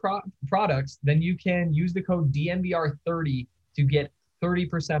any of their products, then you can use the code DNVR30 to get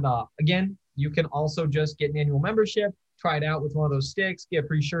 30% off. Again, you can also just get an annual membership, try it out with one of those sticks, get a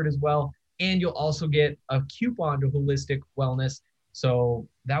free shirt as well, and you'll also get a coupon to Holistic Wellness. So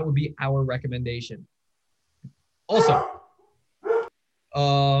that would be our recommendation. Also,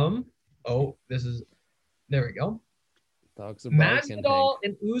 there we go. Masvidal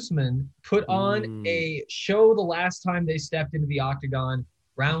and Usman put on a show the last time they stepped into the octagon.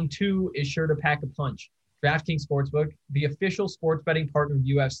 Round 2 is sure to pack a punch. DraftKings Sportsbook, the official sports betting partner of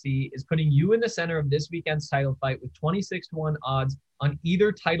UFC, is putting you in the center of this weekend's title fight with 26-1 odds on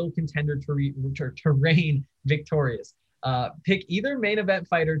either title contender to reign victorious. Pick either main event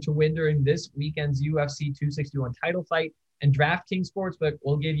fighter to win during this weekend's UFC 261 title fight, and DraftKings Sportsbook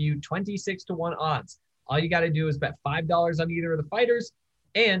will give you 26-1 odds. All you got to do is bet $5 on either of the fighters,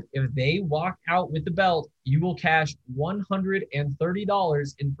 and if they walk out with the belt, you will cash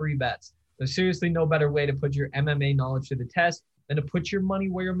 $130 in free bets. There's seriously no better way to put your MMA knowledge to the test than to put your money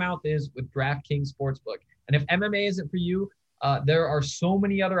where your mouth is with DraftKings Sportsbook. And if MMA isn't for you, there are so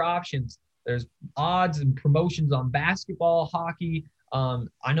many other options. There's odds and promotions on basketball, hockey.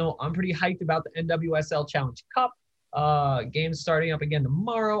 I know I'm pretty hyped about the NWSL Challenge Cup. Games starting up again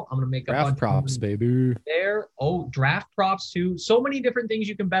tomorrow. I'm going to make a draft props, baby. There. Oh, draft props too. So many different things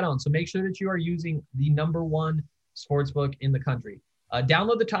you can bet on. So make sure that you are using the #1 sportsbook in the country.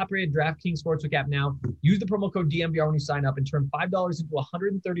 Download the top-rated DraftKings Sportsbook app now. Use the promo code DNVR when you sign up and turn $5 into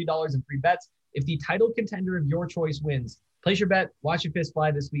 $130 in free bets if the title contender of your choice wins. Place your bet. Watch your fist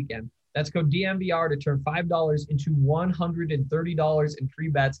fly this weekend. That's code DNVR to turn $5 into $130 in free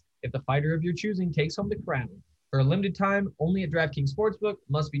bets if the fighter of your choosing takes home the crown. For a limited time, only at DraftKings Sportsbook.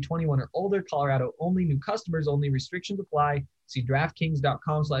 Must be 21 or older. Colorado only. New customers only. Restrictions apply. See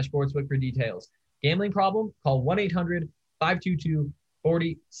DraftKings.com/sportsbook for details. Gambling problem? Call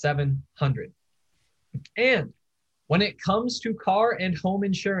 1-800-522-4700. And when it comes to car and home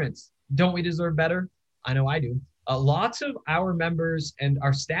insurance, don't we deserve better? I know I do. Lots of our members and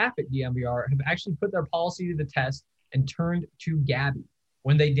our staff at DNVR have actually put their policy to the test and turned to Gabby.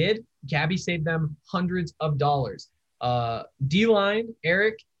 When they did, Gabby saved them hundreds of dollars. D-Line,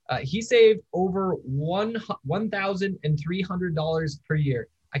 Eric, he saved over $1,300 per year.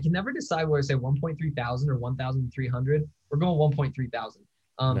 I can never decide whether to say 1.3 thousand or 1,300. We're going 1.3 thousand.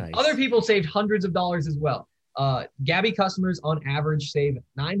 Nice. Other people saved hundreds of dollars as well. Gabby customers on average save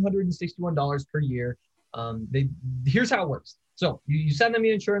 $961 per year. Here's how it works. So you send them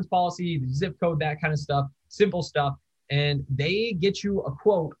the insurance policy, the zip code, that kind of stuff, simple stuff, and they get you a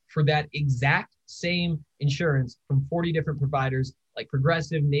quote for that exact same insurance from 40 different providers like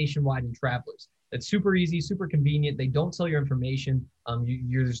Progressive, Nationwide, and Travelers. That's super easy, super convenient. They don't sell your information.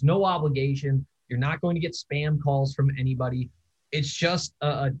 There's no obligation. You're not going to get spam calls from anybody. It's just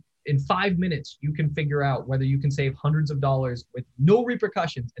in 5 minutes, you can figure out whether you can save hundreds of dollars with no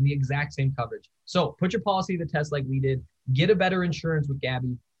repercussions and the exact same coverage. So put your policy to the test like we did. Get a better insurance with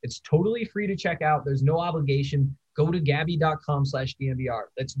Gabby. It's totally free to check out. There's no obligation. Go to Gabby.com/DNVR.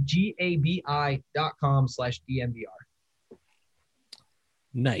 That's GABI.com/DNVR.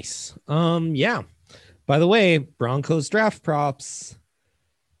 Nice. Yeah. By the way, Broncos draft props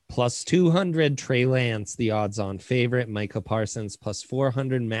plus 200 Trey Lance, the odds on favorite. Micah Parsons plus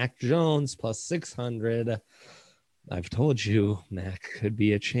 400. Mac Jones plus 600. I've told you Mac could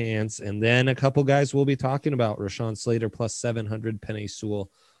be a chance. And then a couple guys we'll be talking about. Rashawn Slater plus 700. Penei Sewell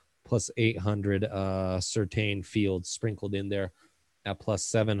plus 800. Surtain Fields sprinkled in there at plus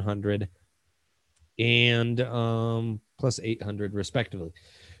 700 and plus 800 respectively.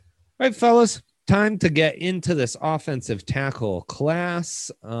 All right, fellas, time to get into this offensive tackle class.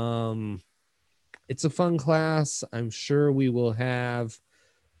 It's a fun class. I'm sure we will have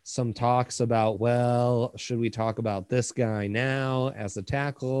some talks about, well, should we talk about this guy now as a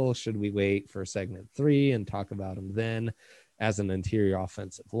tackle? Should we wait for segment 3 and talk about him then as an interior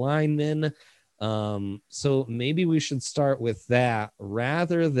offensive lineman? So maybe we should start with that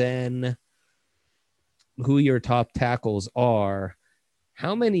rather than who your top tackles are.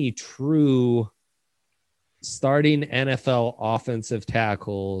 How many true starting NFL offensive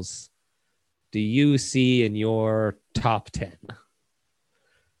tackles do you see in your top 10?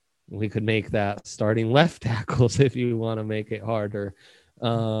 We could make that starting left tackles if you want to make it harder.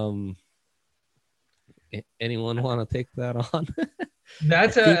 Anyone want to take that on? I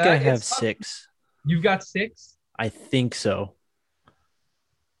think I have 6. You've got 6? I think so.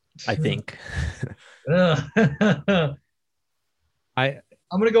 I think. I'm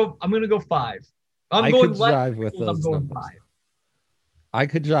gonna go 5. I could drive with those I'm going numbers. 5. I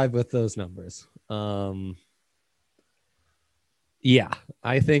could drive with those numbers. Yeah,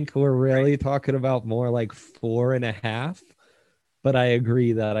 I think we're really talking about more like 4.5. But I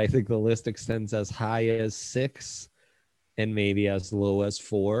agree that I think the list extends as high as 6 and maybe as low as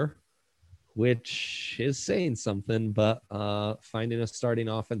 4, which is saying something. But finding a starting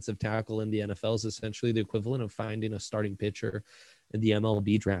offensive tackle in the NFL is essentially the equivalent of finding a starting pitcher in the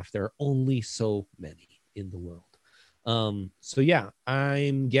MLB draft. There are only so many in the world. So yeah,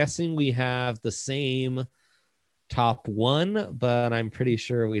 I'm guessing we have the same top 1, but I'm pretty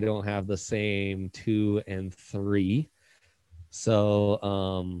sure we don't have the same 2 and 3.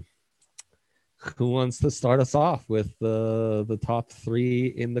 So who wants to start us off with the top 3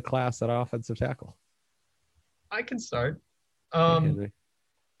 in the class at offensive tackle? I can start. Henry.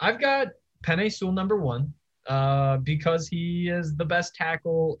 I've got Penei Sewell number 1 because he is the best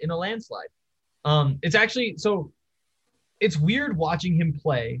tackle in a landslide. It's actually so it's weird watching him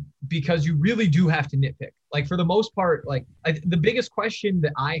play because you really do have to nitpick. Like for the most part, like the biggest question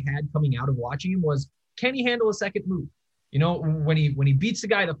that I had coming out of watching him was, can he handle a second move? You know, when he beats the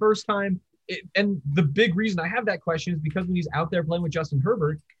guy the first time, and the big reason I have that question is because when he's out there playing with Justin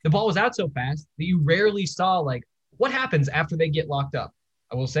Herbert, the ball was out so fast that you rarely saw like what happens after they get locked up.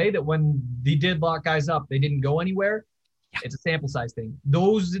 I will say that when he did lock guys up, they didn't go anywhere. It's a sample size thing.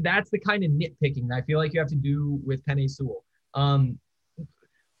 That's the kind of nitpicking I feel like you have to do with Penei Sewell.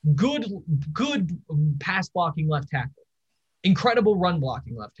 Good pass blocking left tackle, incredible run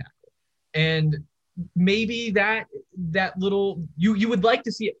blocking left tackle, and maybe that little you would like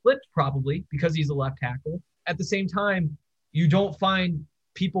to see it flipped probably because he's a left tackle. At the same time, you don't find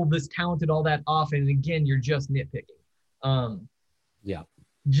people this talented all that often. And again, you're just nitpicking. Yeah,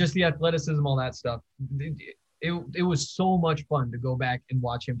 just the athleticism, all that stuff. It was so much fun to go back and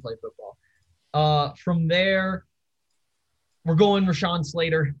watch him play football. From there, we're going Rashawn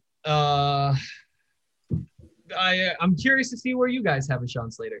Slater. I'm curious to see where you guys have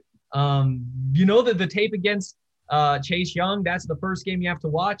Rashawn Slater. You know that the tape against Chase Young, that's the first game you have to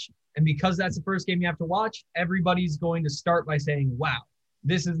watch. And because that's the first game you have to watch, everybody's going to start by saying, wow,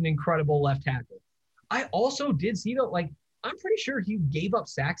 this is an incredible left tackle. I also did see that, like, I'm pretty sure he gave up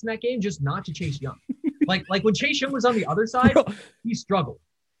sacks in that game, just not to Chase Young. like when Chase Young was on the other side, he struggled.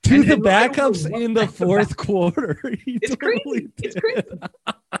 To the backups in the fourth quarter. It's crazy. It's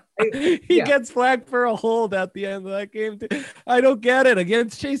crazy. He gets flagged for a hold at the end of that game. I don't get it.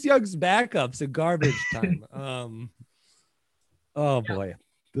 Against Chase Young's backups in garbage time. Oh boy,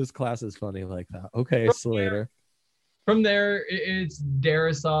 this class is funny like that. Okay, Slater. From there, it's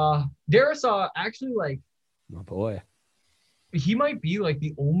Darrisaw. Darrisaw actually, like, oh boy, he might be like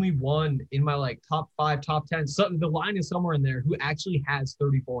the only one in my like top 5, top 10. So the line is somewhere in there who actually has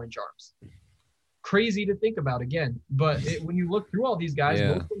 34-inch arms. Crazy to think about again, but when you look through all these guys,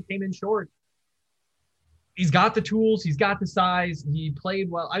 most of them came in short. He's got the tools, he's got the size, he played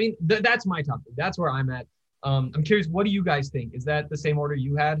well. I mean, that's my top 3. That's where I'm at. I'm curious, what do you guys think? Is that the same order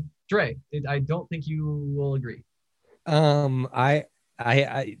you had? Dre, I don't think you will agree. I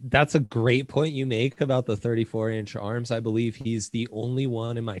that's a great point you make about the 34-inch arms. I believe he's the only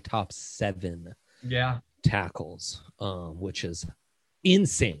one in my top 7 tackles, which is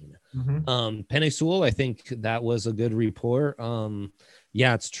insane. Penei Sewell, I think that was a good report.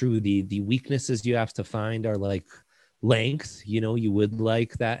 Yeah, it's true. The weaknesses you have to find are like length. You know, you would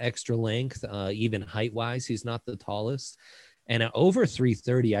like that extra length, even height wise. He's not the tallest. And at over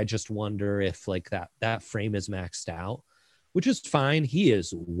 330, I just wonder if like that frame is maxed out, which is fine. He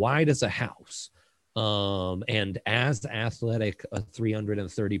is wide as a house. And as athletic a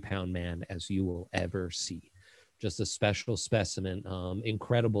 330-pound man as you will ever see. Just a special specimen.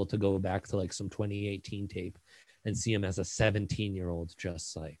 Incredible to go back to like some 2018 tape and see him as a 17-year-old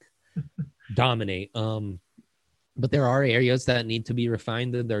just like dominate. But there are areas that need to be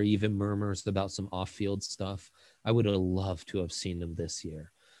refined. There are even murmurs about some off-field stuff. I would have loved to have seen him this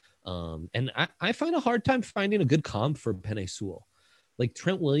year. And I find a hard time finding a good comp for Penei Sewell. Like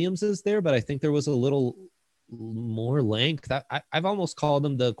Trent Williams is there, but I think there was a little more length. I've almost called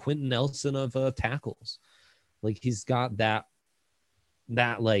him the Quentin Nelson of tackles. Like he's got that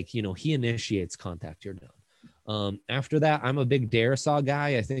like, you know, he initiates contact, you're done. After that, I'm a big Darrisaw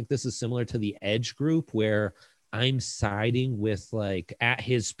guy. I think this is similar to the edge group where I'm siding with like at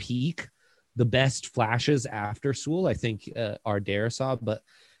his peak, the best flashes after Sewell, I think are Darrisaw, but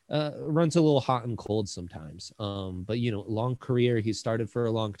runs a little hot and cold sometimes. But, you know, long career, he started for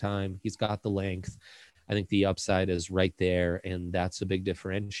a long time. He's got the length. I think the upside is right there, and that's a big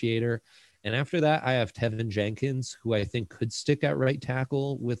differentiator. And after that, I have Tevin Jenkins, who I think could stick at right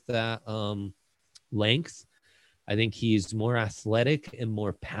tackle with that length. I think he's more athletic and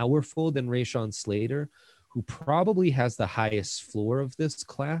more powerful than Rashawn Slater, who probably has the highest floor of this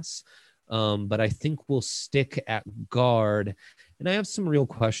class, but I think will stick at guard. And I have some real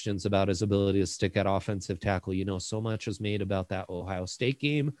questions about his ability to stick at offensive tackle. You know, so much is made about that Ohio State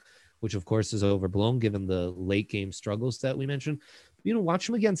game, which of course is overblown given the late game struggles that we mentioned. You know, watch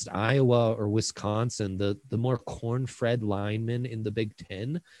him against Iowa or Wisconsin, the more corn-fed linemen in the Big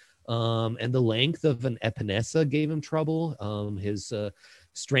Ten. And the length of an Epinesa gave him trouble. His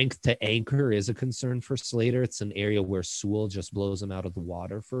strength to anchor is a concern for Slater. It's an area where Sewell just blows him out of the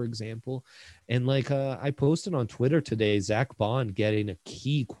water, for example. And like I posted on Twitter today, Zach Bond getting a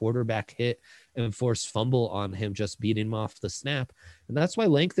key quarterback hit and forced fumble on him, just beating him off the snap. And that's why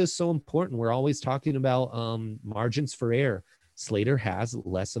length is so important. We're always talking about margins for error. Slater has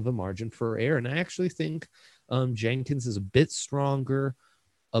less of a margin for error. And I actually think Jenkins is a bit stronger,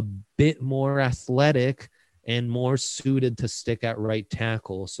 a bit more athletic, and more suited to stick at right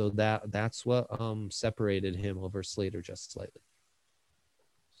tackle. So that's what separated him over Slater just slightly.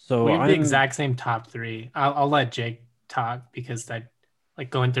 So we have the exact same top three. I'll let Jake talk because I like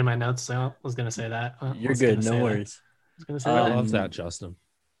going through my notes. So I was going to say that. You're good. No worries. I love that, Justin.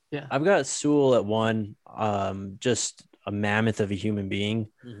 Yeah. I've got Sewell at 1. Just a mammoth of a human being.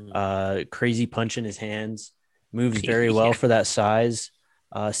 Crazy punch in his hands. Moves very well for that size.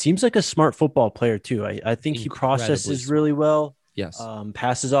 Seems like a smart football player too. I think he processes really well. Yes.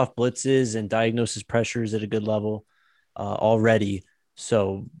 Passes off blitzes and diagnoses pressures at a good level already.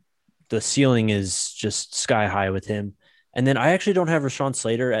 So the ceiling is just sky high with him. And then I actually don't have Rashawn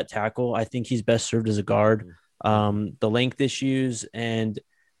Slater at tackle. I think he's best served as a guard. The length issues and,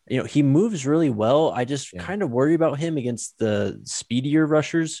 you know, he moves really well. I just kind of worry about him against the speedier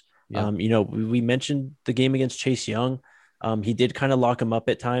rushers. Yeah. You know, we mentioned the game against Chase Young. He did kind of lock him up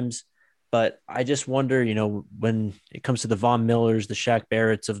at times, but I just wonder, you know, when it comes to the Von Millers, the Shaq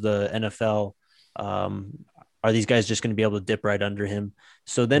Barretts of the NFL, are these guys just going to be able to dip right under him?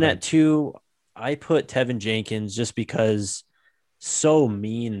 So then at 2, I put Tevin Jenkins just because so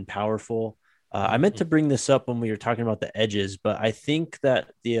mean and powerful. I meant to bring this up when we were talking about the edges, but I think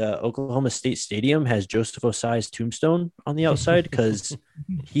that the Oklahoma State Stadium has Joseph Osai's tombstone on the outside because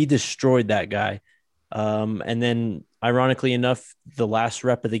he destroyed that guy. And then ironically enough, the last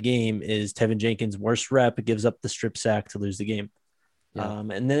rep of the game is Tevin Jenkins' worst rep. Gives up the strip sack to lose the game. Yeah.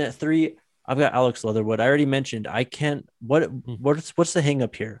 And then at 3, I've got Alex Leatherwood. I already mentioned I can't. What's the hang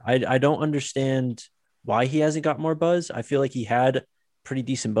up here? I don't understand why he hasn't got more buzz. I feel like he had pretty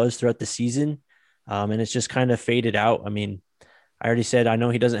decent buzz throughout the season, and it's just kind of faded out. I mean, I already said I know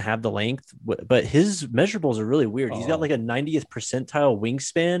he doesn't have the length, but his measurables are really weird. He's got like a 90th percentile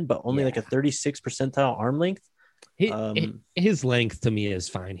wingspan, but only like a 36th percentile arm length. His length to me is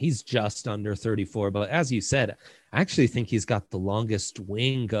fine. He's just under 34, but as you said, I actually think he's got the longest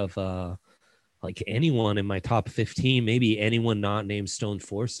wing of like anyone in my top 15, maybe anyone not named Stone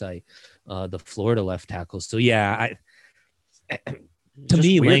Forsythe, the Florida left tackle. So yeah, to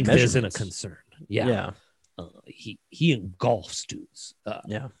me, length isn't a concern. Yeah. He engulfs dudes.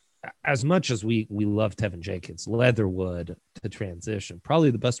 As much as we love Tevin Jenkins, Leatherwood to transition, probably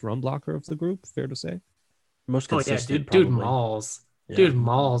the best run blocker of the group. Fair to say. Most consistent. Dude mauls. Yeah. Dude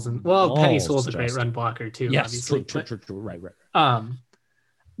mauls, and Penny Sewell's a great run blocker too. Yes, obviously. True. Right.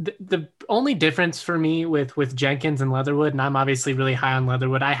 The only difference for me with Jenkins and Leatherwood, and I'm obviously really high on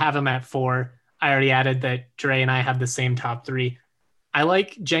Leatherwood. I have him at 4. I already added that Dre and I have the same top 3. I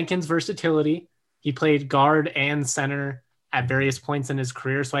like Jenkins' versatility. He played guard and center at various points in his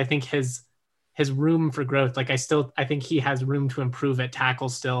career. So I think his room for growth, like I think he has room to improve at tackle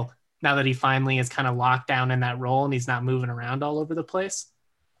still now that he finally is kind of locked down in that role and he's not moving around all over the place.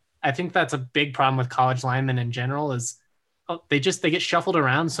 I think that's a big problem with college linemen in general is they get shuffled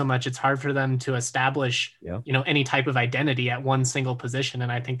around so much. It's hard for them to establish, any type of identity at one single position.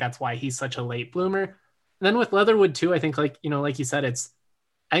 And I think that's why he's such a late bloomer. And then with Leatherwood too, I think like you said,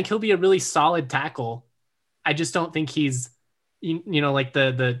 I think he'll be a really solid tackle. I just don't think he's, like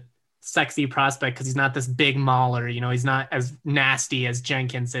the sexy prospect because he's not this big mauler. He's not as nasty as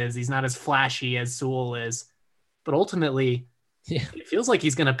Jenkins is. He's not as flashy as Sewell is. But ultimately, it feels like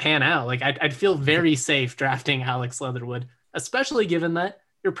he's going to pan out. Like I'd feel very safe drafting Alex Leatherwood, especially given that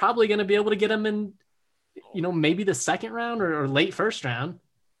you're probably going to be able to get him in, maybe the second round or late first round.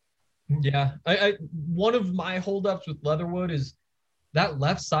 Yeah. I one of my holdups with Leatherwood is that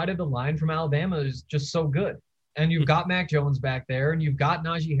left side of the line from Alabama is just so good. And you've got Mac Jones back there and you've got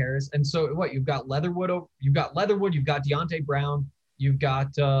Najee Harris. And so you've got Leatherwood, you've got Deontay Brown, you've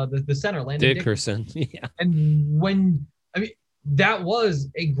got the center, Landon Dickerson. Yeah. And that was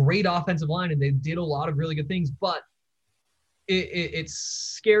a great offensive line and they did a lot of really good things, but it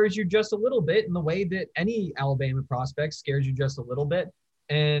scares you just a little bit in the way that any Alabama prospect scares you just a little bit.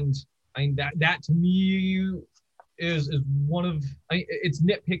 And I mean, that to me is one of, it's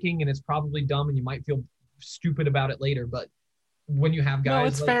nitpicking and it's probably dumb and you might feel stupid about it later, but when you have guys, no,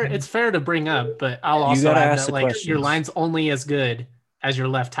 it's fair. It's fair to bring up, but I'll also add that like your line's only as good as your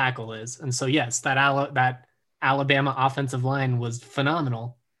left tackle is, and so yes, that Alabama offensive line was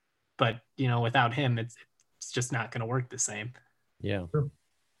phenomenal, but without him, it's just not going to work the same. Yeah.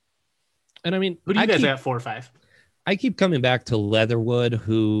 And I mean, who do you guys at 4 or 5? I keep coming back to Leatherwood,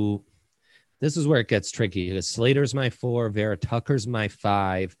 who this is where it gets tricky because Slater's my 4, Vera Tucker's my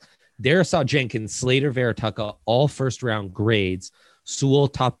 5. Darrisaw Jenkins, Slater, Vera Tucker, all first round grades. Sewell,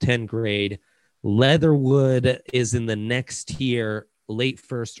 top 10 grade. Leatherwood is in the next tier, late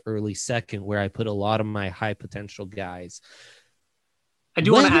first, early second, where I put a lot of my high potential guys. I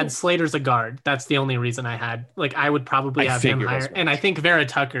do want to add Slater's a guard. That's the only reason I would probably have him higher. Well. And I think Vera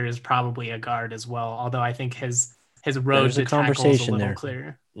Tucker is probably a guard as well, although I think his road to tackle is a little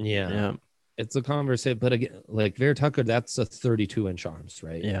clearer. Yeah. It's a conversation, but again, like Vera Tucker, that's a 32-inch arms,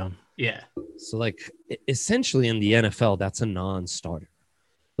 right? Yeah. So like essentially in the NFL, that's a non-starter.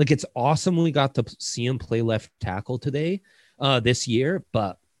 Like it's awesome we got to see him play left tackle today, this year,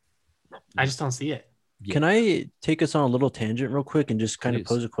 but I just don't see it. Yeah. Can I take us on a little tangent real quick and just kind of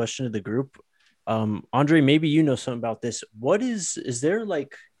pose a question to the group? Andre, maybe you know something about this. What is there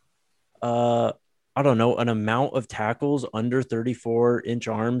like, I don't know, an amount of tackles under 34-inch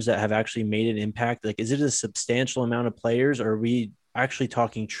arms that have actually made an impact? Like, is it a substantial amount of players, or are we actually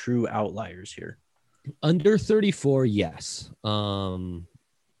talking true outliers here? Under 34, yes.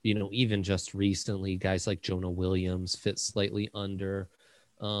 Even just recently, guys like Jonah Williams fit slightly under.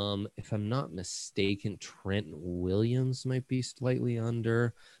 If I'm not mistaken, Trent Williams might be slightly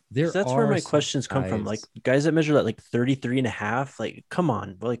under. That's where my questions come from. Like guys that measure at like 33 and a half, like, come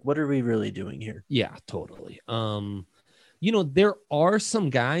on, like, what are we really doing here? Yeah, totally. There are some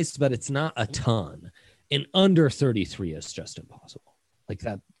guys, but it's not a ton. And under 33 is just impossible. Like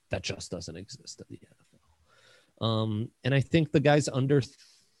that just doesn't exist in the NFL. And I think the guys under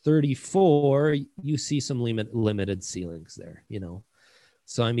 34, you see some limited ceilings there,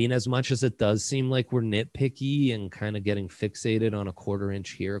 So, I mean, as much as it does seem like we're nitpicky and kind of getting fixated on a quarter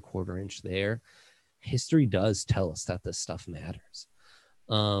inch here, a quarter inch there, history does tell us that this stuff matters.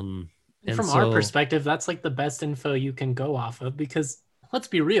 And from our perspective, that's like the best info you can go off of, because let's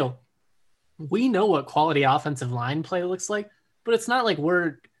be real. We know what quality offensive line play looks like, but it's not like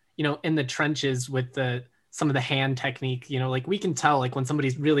we're, in the trenches with some of the hand technique, like we can tell like when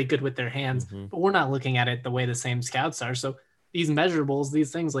somebody's really good with their hands, but we're not looking at it the way the same scouts are. So these measurables,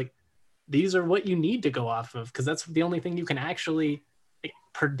 these things, like these are what you need to go off of, because that's the only thing you can actually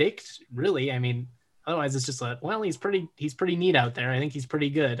predict, really. I mean, otherwise it's just he's pretty neat out there. I think he's pretty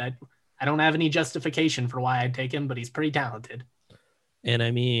good. I don't have any justification for why I'd take him, but he's pretty talented. And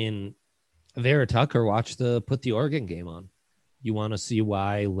I mean, Vera Tucker, put the Oregon game on. You want to see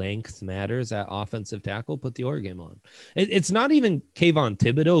why length matters at offensive tackle? Put the Oregon on. It's not even Kayvon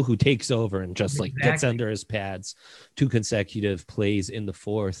Thibodeau who takes over and just gets under his pads 2 consecutive plays in the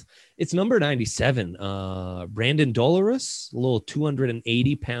fourth. It's number 97, Brandon Dolores, a little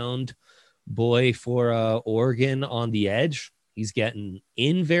 280-pound boy for Oregon on the edge. He's getting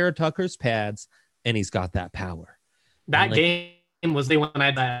in Vera Tucker's pads, and he's got that power. That game was the one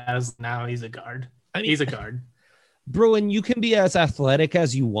I thought as now he's a guard. He's a guard. Bro, and you can be as athletic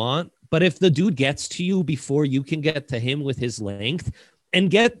as you want, but if the dude gets to you before you can get to him with his length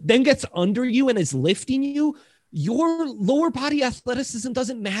and then gets under you and is lifting you, your lower body athleticism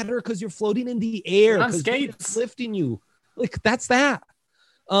doesn't matter because you're floating in the air because it's lifting you. Like that's that.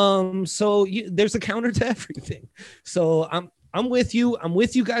 There's a counter to everything. So I'm with you. I'm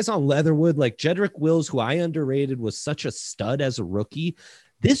with you guys on Leatherwood. Like Jedrick Wills, who I underrated, was such a stud as a rookie.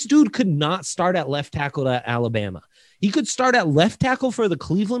 This dude could not start at left tackle at Alabama. He could start at left tackle for the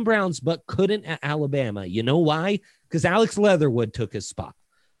Cleveland Browns, but couldn't at Alabama. You know why? Because Alex Leatherwood took his spot.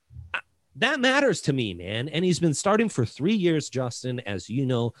 That matters to me, man. And he's been starting for 3 years, Justin. As you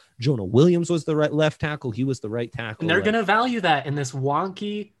know, Jonah Williams was the right left tackle. He was the right tackle. And they're going to value that in this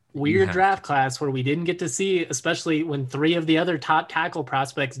wonky, weird draft class where we didn't get to see, especially when 3 of the other top tackle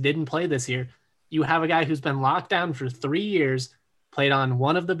prospects didn't play this year. You have a guy who's been locked down for 3 years, played on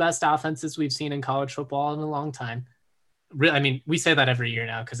one of the best offenses we've seen in college football in a long time. I mean, we say that every year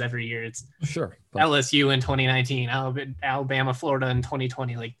now because every year it's LSU in 2019, Alabama, Florida in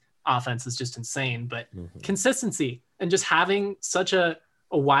 2020. Like offense is just insane, but consistency and just having such a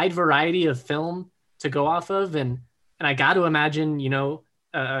wide variety of film to go off of. And I got to imagine,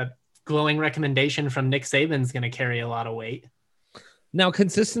 glowing recommendation from Nick Saban's going to carry a lot of weight. Now,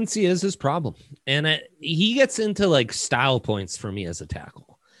 consistency is his problem. And he gets into like style points for me as a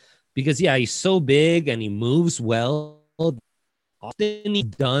tackle because, yeah, he's so big and he moves well. Often he's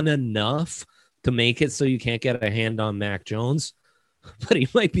done enough to make it so you can't get a hand on Mac Jones, but he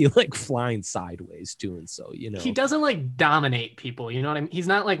might be like flying sideways doing so, you know. He doesn't like dominate people. You know what I mean? He's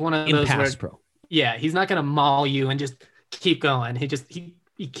not like one of In those pass pro. Yeah, he's not going to maul you and just keep going.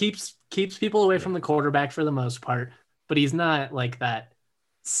 He keeps people away from the quarterback for the most part, but he's not like that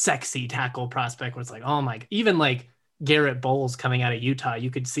sexy tackle prospect where it's like, oh my, even like Garrett Bowles coming out of Utah, you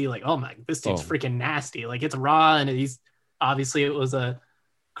could see like, oh my, this dude's freaking nasty. Like it's raw. And it was a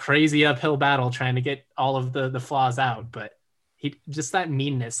crazy uphill battle trying to get all of the flaws out, but he just that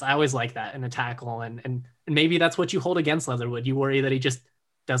meanness. I always like that in a tackle. And maybe that's what you hold against Leatherwood. You worry that he just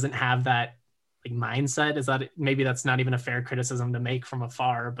doesn't have that like mindset. Is that maybe that's not even a fair criticism to make from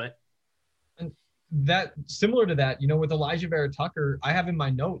afar, but that similar to that, you know, with Elijah Vera Tucker, I have in my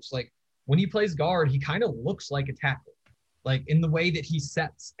notes, like when he plays guard, he kind of looks like a tackle, like in the way that he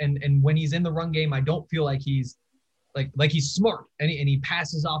sets. And when he's in the run game, I don't feel like he's like he's smart and he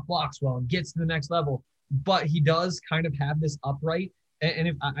passes off blocks well and gets to the next level, but he does kind of have this upright. And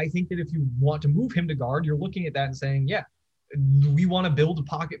if I think that if you want to move him to guard, you're looking at that and saying, yeah, we want to build a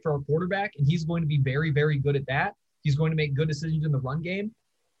pocket for our quarterback, and he's going to be very, very good at that. He's going to make good decisions in the run game.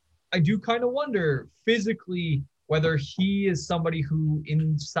 I do kind of wonder physically whether he is somebody who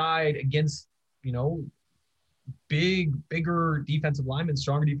inside against, you know, bigger defensive linemen,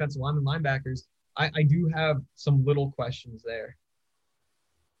 stronger defensive linemen, linebackers, I do have some little questions there.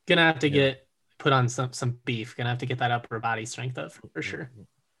 Gonna have to get put on some beef. Gonna have to get that upper body strength up for sure.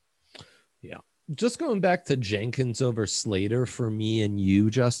 Yeah. Just going back to Jenkins over Slater for me and you,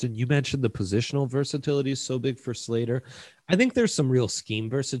 Justin, you mentioned the positional versatility is so big for Slater. I think there's some real scheme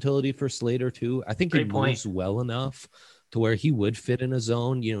versatility for Slater too. I think he moves well enough to where he would fit in a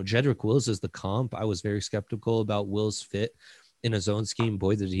zone. You know, Jedrick Wills is the comp. I was very skeptical about Wills' fit in a zone scheme.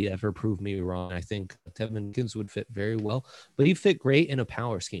 Boy, did he ever prove me wrong. I think Tevin Jenkins would fit very well, but he fit great in a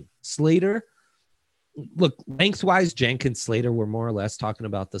power scheme. Slater, look, lengthwise, Jenkins, Slater, we're more or less talking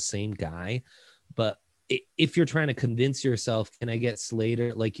about the same guy. But if you're trying to convince yourself, can I get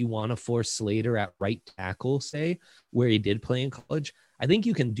Slater, like you want to force Slater at right tackle, say, where he did play in college, I think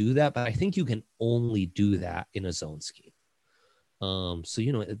you can do that, but I think you can only do that in a zone scheme. So,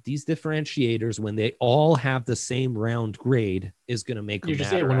 you know, these differentiators, when they all have the same round grade, is going to make you just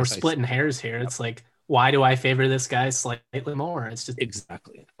say when we're splitting hairs here, it's like, why do I favor this guy slightly more? It's just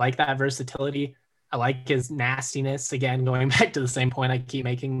exactly like that versatility. I like his nastiness. Again, going back to the same point I keep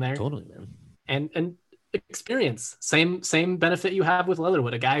making there. Totally, man. And experience, same benefit you have with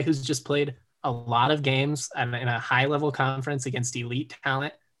Leatherwood, a guy who's just played a lot of games in a high level conference against elite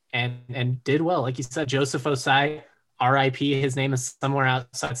talent and did well. Like you said, Joseph Osai, RIP, his name is somewhere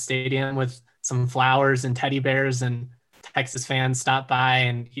outside stadium with some flowers and teddy bears, and Texas fans stop by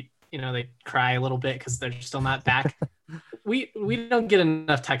and you know they cry a little bit because they're still not back. we don't get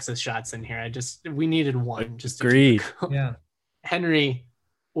enough Texas shots in here. We needed one. Just agreed. Yeah. Henry,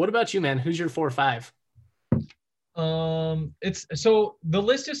 what about you, man? Who's your 4-5? It's so the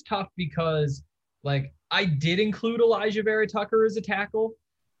list is tough because like I did include Elijah Vera Tucker as a tackle,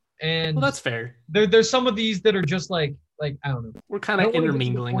 and well, that's fair. There's some of these that are just like I don't know. We're kind of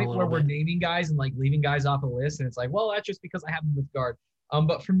intermingling a little where bit. We're naming guys and like leaving guys off a list, and it's like, well, that's just because I have them with guard.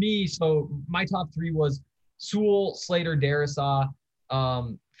 But for me, so my top three was Sewell, Slater, Darrisaw.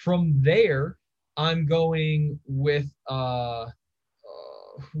 From there, I'm going with who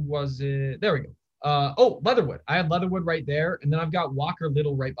was it? There we go. Leatherwood. I had Leatherwood right there, and then I've got Walker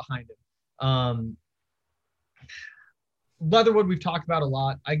Little right behind him. Leatherwood we've talked about a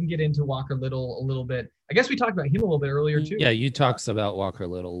lot. I can get into Walker Little a little bit. I guess we talked about him a little bit earlier too. Yeah, you talked about Walker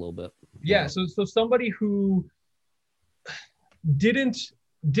Little a little bit. Yeah, so somebody who didn't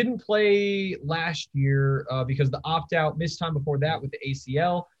play last year because the opt-out, missed time before that with the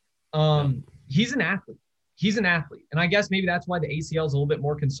ACL. He's an athlete. And I guess maybe that's why the ACL is a little bit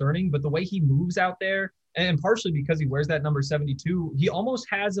more concerning, but the way he moves out there, and partially because he wears that number 72, he almost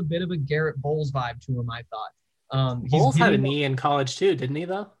has a bit of a Garrett Bowles vibe to him, I thought. Bowles had a knee in college too, didn't he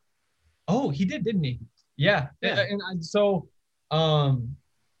though? Oh, he didn't he? Yeah.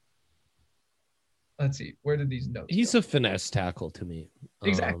 Let's see, where did these notes He's go? a finesse tackle to me.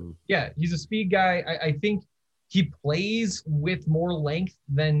 Exactly. Yeah, he's a speed guy. I think he plays with more length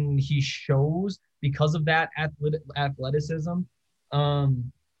than he shows because of that athleticism.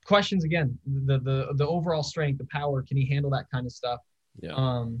 Questions again, the overall strength, the power, can he handle that kind of stuff?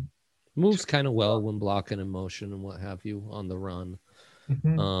 Yeah. Moves kind of well when blocking in motion and what have you on the run.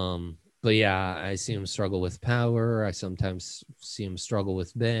 But yeah, I see him struggle with power. I sometimes see him struggle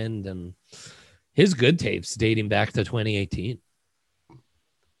with bend, and his good tapes dating back to 2018.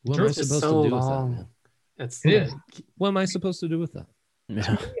 What am I It's just supposed so to do with that, long. man? It's It is. What am I supposed to do with that?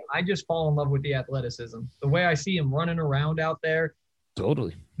 Yeah. I just fall in love with the athleticism. The way I see him running around out there,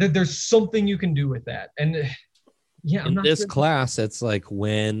 Totally. there's something you can do with that. And yeah, I'm In not this sure. class, it's like,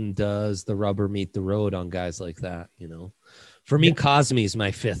 when does the rubber meet the road on guys like that? You know, for me, Yeah. Cosme's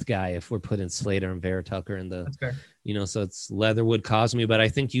my fifth guy. If we're putting Slater and Vera Tucker in the, That's fair. you know, so it's Leatherwood, Cosme. But I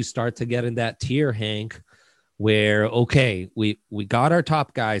think you start to get in that tier, Hank, where, okay, we got our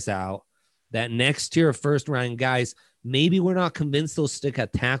top guys out. That next tier of first round guys, maybe we're not convinced they'll stick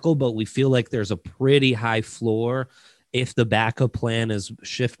at tackle, but we feel like there's a pretty high floor if the backup plan is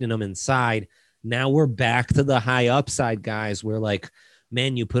shifting them inside. Now we're back to the high upside guys. We're like,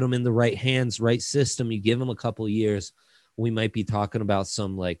 man, you put them in the right hands, right system, you give them a couple of years, we might be talking about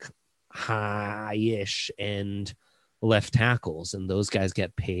some like high-ish end left tackles, and those guys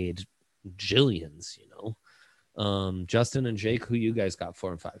get paid jillions, you know. Justin and Jake, who you guys got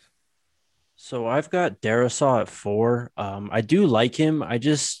 4 and 5? So I've got Darisaw at 4. I do like him.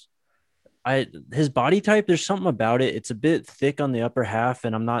 His body type, there's something about it. It's a bit thick on the upper half,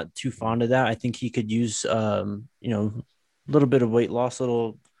 and I'm not too fond of that. I think he could use, a little bit of weight loss,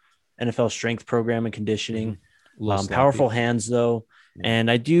 little NFL strength program and conditioning. Powerful hands, though. Yeah.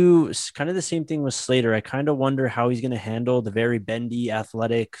 And I do kind of the same thing with Slater. I kind of wonder how he's going to handle the very bendy,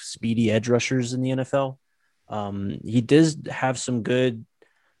 athletic, speedy edge rushers in the NFL. He does have some good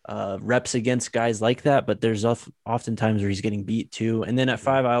reps against guys like that, but there's often times where he's getting beat too. And then at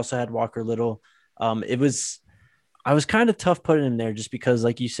 5, I also had Walker Little. I was kind of tough putting him there just because,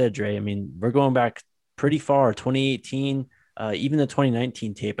 like you said, Dre, I mean, we're going back pretty far, 2018, even the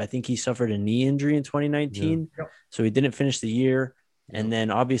 2019 tape. I think he suffered a knee injury in 2019, so he didn't finish the year. And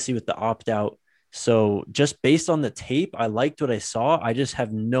then obviously with the opt-out. So just based on the tape, I liked what I saw. I just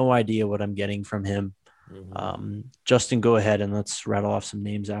have no idea what I'm getting from him. Justin, go ahead and let's rattle off some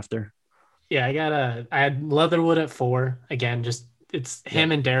names after. Yeah, I had Leatherwood at 4. Again, just it's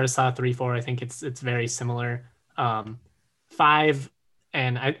him and Darisaw 3-4. I think it's very similar. 5,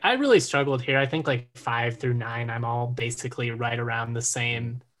 and I really struggled here. I think like 5 through 9, I'm all basically right around the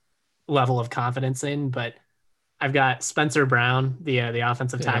same level of confidence in. But I've got Spencer Brown, the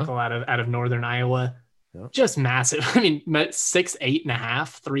offensive tackle out of Northern Iowa, just massive. I mean,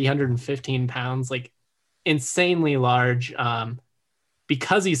 6'8.5", 315 pounds, like insanely large.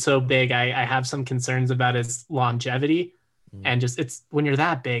 Because he's so big, I have some concerns about his longevity. And just, it's when you're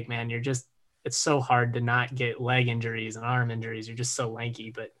that big, man, it's so hard to not get leg injuries and arm injuries. You're just so lanky,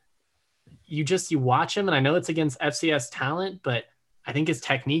 but you watch him, and I know it's against FCS talent, but I think his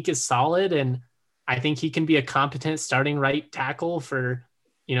technique is solid, and I think he can be a competent starting right tackle for,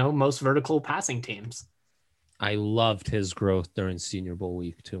 most vertical passing teams. I loved his growth during Senior Bowl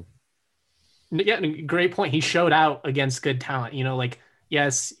week too. Yeah, great point. He showed out against good talent.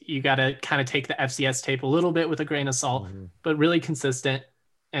 Yes, you got to kind of take the FCS tape a little bit with a grain of salt, but really consistent,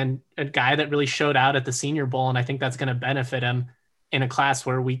 and a guy that really showed out at the Senior Bowl. And I think that's going to benefit him in a class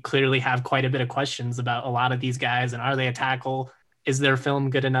where we clearly have quite a bit of questions about a lot of these guys. And are they a tackle? Is their film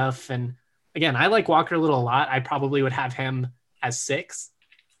good enough? And again, I like Walker Little a lot. I probably would have him as 6,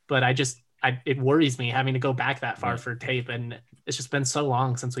 but it worries me having to go back that far for tape. And it's just been so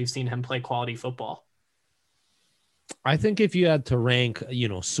long since we've seen him play quality football. I think if you had to rank,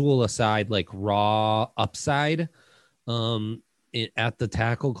 Sewell aside, like raw upside, at the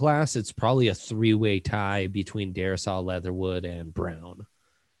tackle class, it's probably a 3-way tie between Darisaw, Leatherwood, and Brown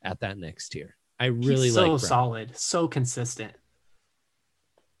at that next tier. I really He's like so Brown. solid, so consistent.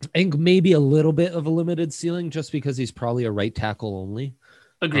 I think maybe a little bit of a limited ceiling just because he's probably a right tackle only.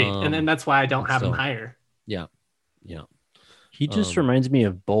 Agreed. And then that's why I don't have him higher. Yeah. He just reminds me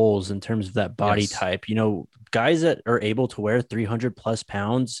of Bowles in terms of that body type. Guys that are able to wear 300 plus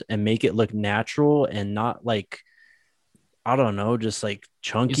pounds and make it look natural and not like, I don't know, just like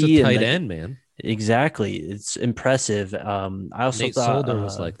chunky. He's a tight and end, man. Exactly. It's impressive. I also Nate thought Solder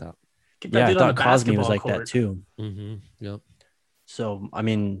was like that. I thought Cosme was like that too. Yep. So, I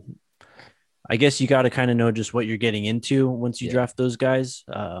mean, I guess you got to kind of know just what you're getting into once you draft those guys.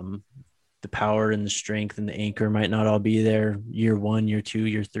 The power and the strength and the anchor might not all be there year 1, year 2,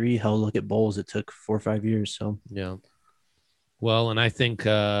 year 3. Hell, look at Bowles. It took 4 or 5 years. So, yeah. Well, and I think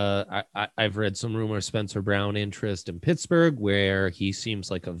I've read some rumors Spencer Brown interest in Pittsburgh, where he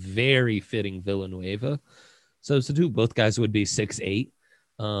seems like a very fitting Villanueva substitute. Both guys would be 6'8".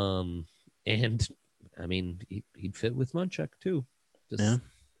 And I mean, he'd fit with Munchak too.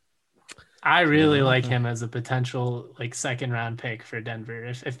 I really like him as a potential like second round pick for Denver.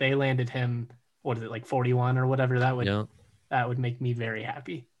 If they landed him, what is it, like 41 or whatever, that would make me very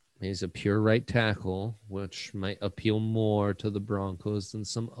happy. He's a pure right tackle, which might appeal more to the Broncos than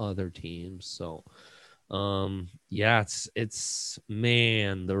some other teams. So, yeah, it's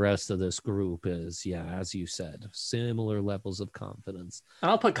man, the rest of this group is, yeah, as you said, similar levels of confidence. And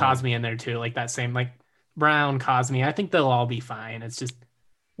I'll put Cosme in there too, like that same, like Brown, Cosme. I think they'll all be fine. It's just,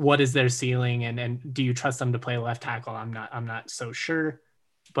 what is their ceiling, and do you trust them to play left tackle? I'm not so sure,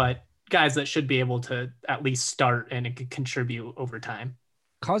 but guys that should be able to at least start and it could contribute over time.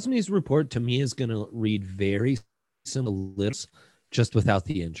 Cosme's report to me is going to read very similar, just without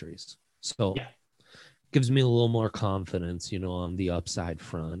the injuries. So gives me a little more confidence, on the upside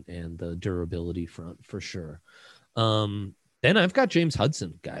front and the durability front for sure. Then I've got James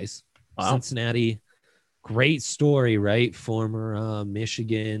Hudson, guys. Wow. Cincinnati, great story, right? Former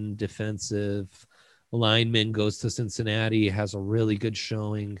Michigan defensive lineman goes to Cincinnati, has a really good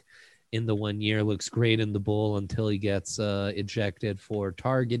showing in the 1 year, looks great in the bowl until he gets ejected for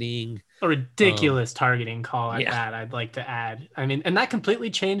targeting. A ridiculous targeting call at that, I'd like to add. I mean, and that completely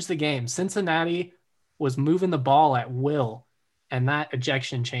changed the game. Cincinnati was moving the ball at will, and that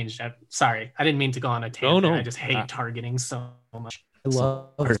ejection changed. Sorry, I didn't mean to go on a tangent. No. I just hate targeting so much. I love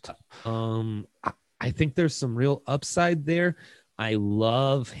it. I think there's some real upside there. I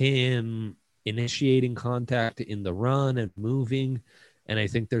love him initiating contact in the run and moving. And I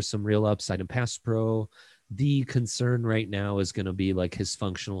think there's some real upside in pass pro. The concern right now is going to be like his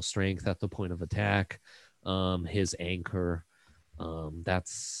functional strength at the point of attack, his anchor.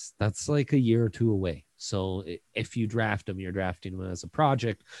 That's like a year or two away. So if you draft him, you're drafting him as a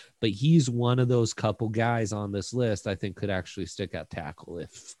project. But he's one of those couple guys on this list I think could actually stick at tackle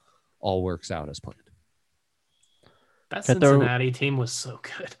if all works out as planned. That Cincinnati team was so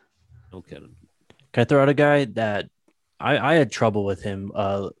good. No kidding. Can I throw out a guy that I had trouble with him?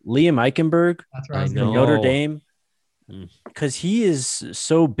 Liam Eichenberg. That's right. From Notre Dame. Because he is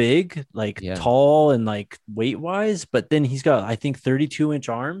so big, tall and like weight wise, but then he's got, I think, 32-inch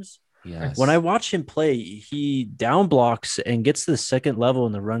arms. Yes. When I watch him play, he down blocks and gets to the second level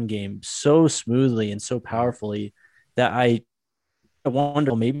in the run game so smoothly and so powerfully that I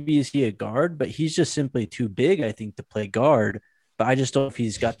wonder, maybe is he a guard, but he's just simply too big, I think, to play guard. But I just don't know if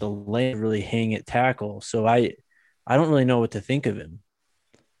he's got the length to really hang at tackle. So I don't really know what to think of him.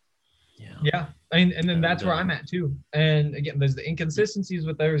 Yeah. And then that's where I'm at too. And again, there's the inconsistencies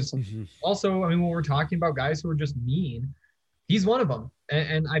with those. Also, I mean, when we're talking about guys who are just mean, he's one of them.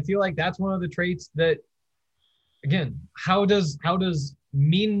 And I feel like that's one of the traits that, again, how does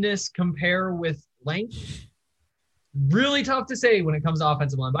meanness compare with length? Really tough to say when it comes to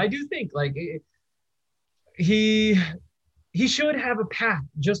offensive line. But I do think like he should have a path.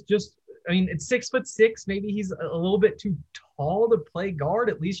 I mean, it's 6'6". Maybe he's a little bit too tall to play guard.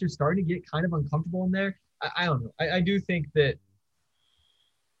 At least you're starting to get kind of uncomfortable in there. I don't know. I do think that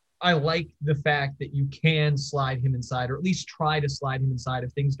I like the fact that you can slide him inside, or at least try to slide him inside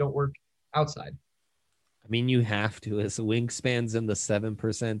if things don't work outside. I mean, you have to. His wingspan's in the 7th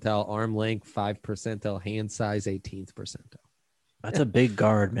percentile, arm length 5th percentile, hand size 18th percentile. That's a big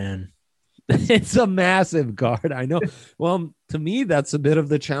guard, man. It's a massive guard. I know. Well, to me, that's a bit of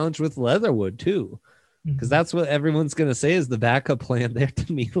the challenge with Leatherwood too, because that's what everyone's going to say is the backup plan there.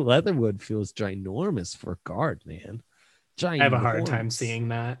 To me, Leatherwood feels ginormous for guard, man. Ginormous. I have a hard time seeing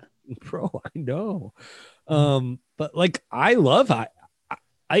that. Bro, I know. But like, I love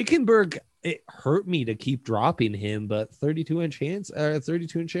Eichenberg. It hurt me to keep dropping him, but 32-inch hands,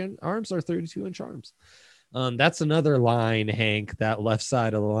 32-inch arms are 32-inch arms. That's another line, Hank, that left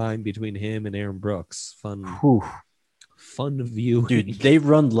side of the line between him and Aaron Brooks. Fun view. Dude, they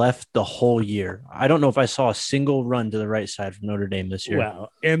run left the whole year. I don't know if I saw a single run to the right side from Notre Dame this year. Wow.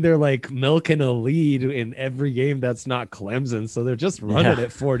 And they're like milking a lead in every game that's not Clemson. So they're just running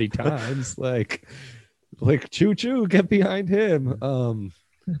it 40 times. Like choo-choo, get behind him.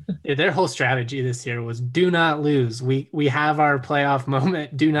 Yeah, their whole strategy this year was do not lose. We have our playoff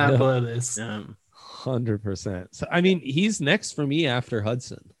moment. Do not blow this. 100%. So I mean, he's next for me after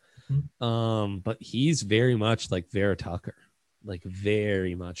Hudson. But he's very much like Vera Tucker, like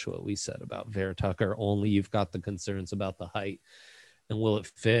very much what we said about Vera Tucker. Only you've got the concerns about the height and will it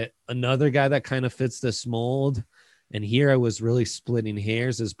fit. Another guy that kind of fits this mold, and here I was really splitting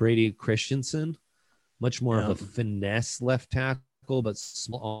hairs, is Brady Christensen. Much more of a finesse left tackle, but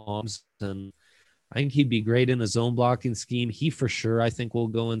small arms, and I think he'd be great in a zone blocking scheme. He for sure, I think, will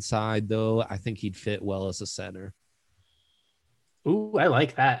go inside, though. I think he'd fit well as a center. Ooh, I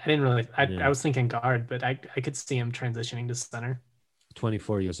like that. I didn't really. I was thinking guard, but I could see him transitioning to center.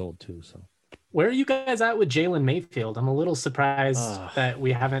 24 years old too, so Where are you guys at with Jalen Mayfield? I'm a little surprised Ugh. that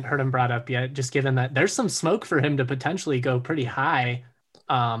we haven't heard him brought up yet, just given that there's some smoke for him to potentially go pretty high.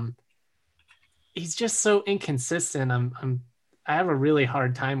 Um, he's just so inconsistent. I have a really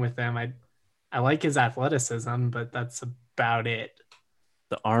hard time with him. I like his athleticism, but that's about it.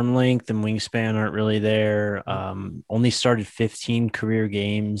 The arm length and wingspan aren't really there. Only started 15 career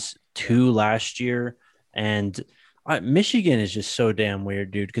games, 2 last year. And Michigan is just so damn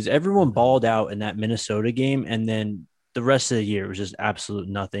weird, dude, because everyone balled out in that Minnesota game. And then the rest of the year was just absolute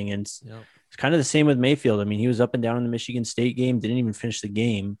nothing. And it's kind of the same with Mayfield. I mean, he was up and down in the Michigan State game, didn't even finish the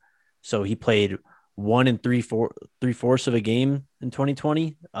game. So he played 1 and 3/4 of a game in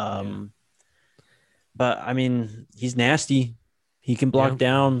 2020. But I mean, he's nasty. He can block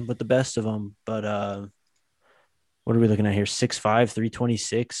down with the best of them. But what are we looking at here? 6'5",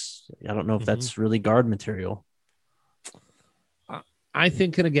 326. I don't know if that's really guard material. I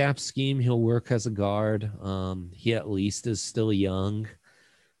think in a gap scheme, he'll work as a guard. He at least is still young.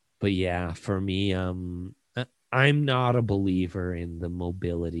 But yeah, for me, I'm not a believer in the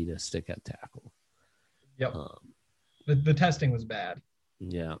mobility to stick at tackle. Yep. The testing was bad.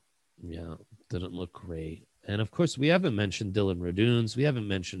 Yeah. Didn't look great. And of course, we haven't mentioned Dylan Radunes. We haven't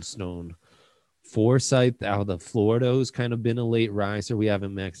mentioned Stone Forsythe out of Florida, who's kind of been a late riser. We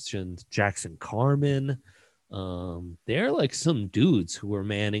haven't mentioned Jackson Carman. They're like some dudes who are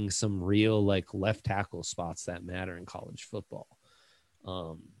manning some real like left tackle spots that matter in college football.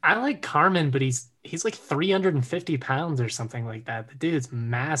 I like Carmen, but he's like 350 pounds or something like that. The dude's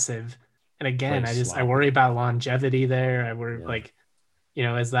massive. And again, I worry about longevity there. I worry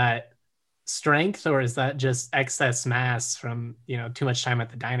is that strength or is that just excess mass from, too much time at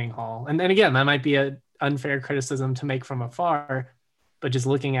the dining hall? And then again, that might be an unfair criticism to make from afar, but just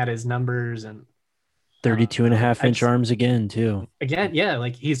looking at his numbers and 32 and a half inch arms again, too. Again, yeah,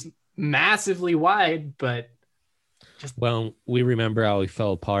 like he's massively wide, but well, we remember how he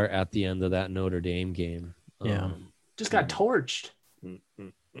fell apart at the end of that Notre Dame game. Just got torched.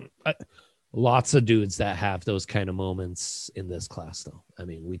 Lots of dudes that have those kind of moments in this class, though. I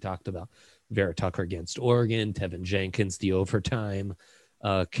mean, we talked about Vera Tucker against Oregon, Tevin Jenkins, the overtime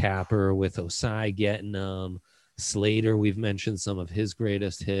capper with Osai getting Slater. We've mentioned some of his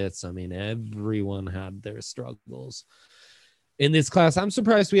greatest hits. I mean, everyone had their struggles in this class. I'm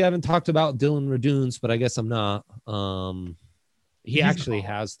surprised we haven't talked about Dylan Radunes, but I guess I'm not. He actually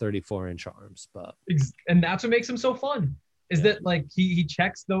has 34-inch arms, and that's what makes him so fun. Is that like he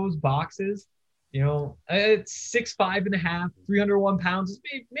checks those boxes? It's 6'5.5", 301 pounds.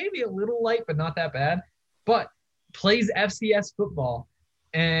 It's maybe a little light, but not that bad. But plays FCS football,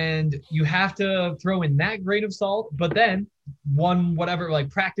 and you have to throw in that grain of salt. But then won whatever like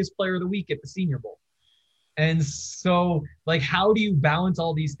practice player of the week at the Senior Bowl. And so, like, how do you balance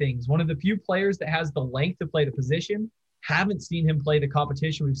all these things? One of the few players that has the length to play the position. Haven't seen him play the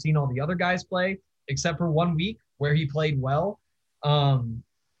competition. We've seen all the other guys play, except for 1 week where he played well.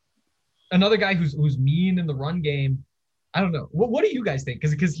 Another guy who's mean in the run game. I don't know. What do you guys think?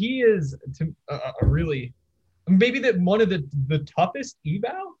 Because he is a really maybe one of the toughest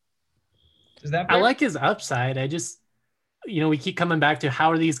eval. Is that fair? I like his upside. I just we keep coming back to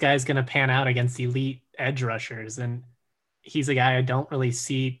how are these guys going to pan out against elite edge rushers, and he's a guy I don't really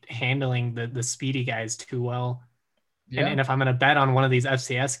see handling the speedy guys too well. Yeah. And if I'm going to bet on one of these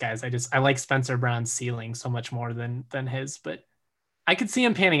FCS guys, I like Spencer Brown's ceiling so much more than his, but I could see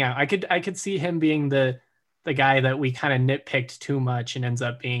him panning out. I could see him being the guy that we kind of nitpicked too much and ends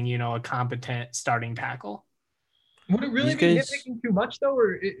up being, a competent starting tackle. Would it really be nitpicking too much though?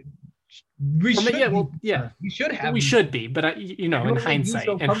 Or we should have. We should be, but in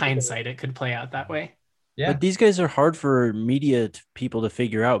hindsight, it could play out that way. Yeah. But these guys are hard for media people to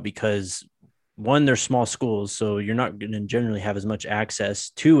figure out because 1, they're small schools, so you're not going to generally have as much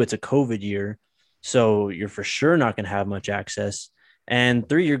access. 2, it's a COVID year, so you're for sure not going to have much access. And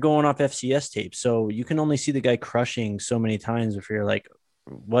 3, you're going off FCS tape, so you can only see the guy crushing so many times before you're like,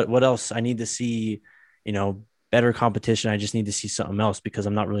 what else? I need to see, better competition. I just need to see something else because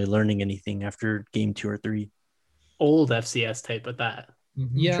I'm not really learning anything after game 2 or 3. Old FCS tape with that.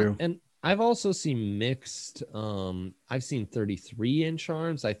 Mm-hmm. Yeah, true. And I've also seen mixed. I've seen 33-inch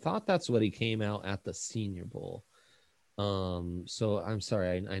arms. I thought that's what he came out at the Senior Bowl. So I'm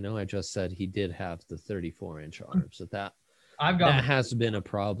sorry. I know I just said he did have the 34-inch arms. So that has been a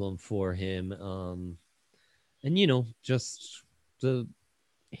problem for him. And just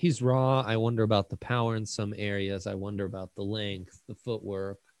he's raw. I wonder about the power in some areas. I wonder about the length, the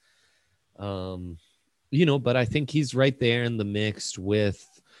footwork. But I think he's right there in the mix with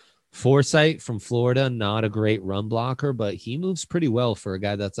Forsythe from Florida, not a great run blocker, but he moves pretty well for a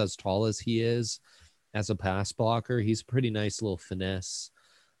guy that's as tall as he is as a pass blocker. He's a pretty nice little finesse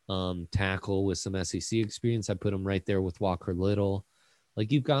tackle with some SEC experience. I put him right there with Walker Little.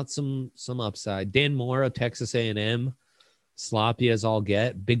 Like, you've got some upside. Dan Moore of Texas A&M, sloppy as all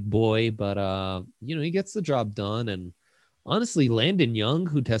get, big boy, but he gets the job done. And honestly, Landon Young,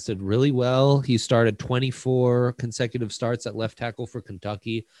 who tested really well, he started 24 consecutive starts at left tackle for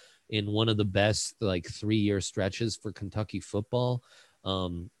Kentucky in one of the best 3-year stretches for Kentucky football.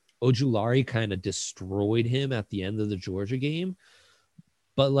 Ojulari kind of destroyed him at the end of the Georgia game,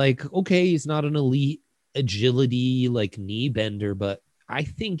 but okay, he's not an elite agility knee bender, but I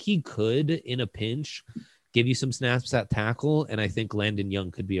think he could in a pinch give you some snaps at tackle, and I think Landon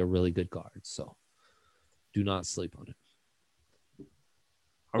Young could be a really good guard. So do not sleep on it.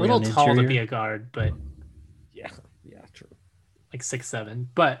 A little tall to be a guard, but yeah, true. 6'7".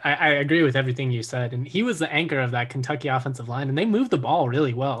 But I agree with everything you said. And he was the anchor of that Kentucky offensive line, and they moved the ball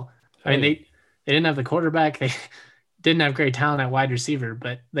really well. I mean, they didn't have the quarterback. They didn't have great talent at wide receiver,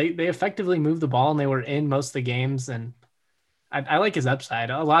 but they effectively moved the ball, and they were in most of the games. And I like his upside.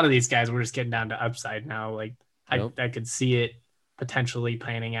 A lot of these guys were just getting down to upside now. I could see it potentially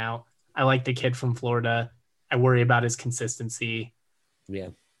panning out. I like the kid from Florida. I worry about his consistency.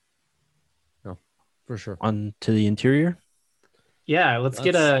 Yeah. No, for sure. On to the interior. Yeah, let's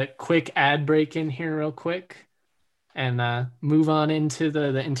get a quick ad break in here real quick and move on into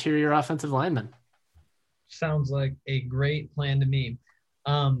the interior offensive lineman. Sounds like a great plan to me.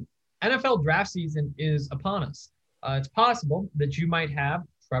 NFL draft season is upon us. It's possible that you might have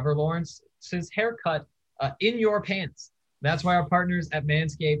Trevor Lawrence's haircut in your pants. That's why our partners at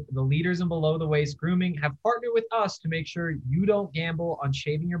Manscaped, the leaders in below-the-waist grooming, have partnered with us to make sure you don't gamble on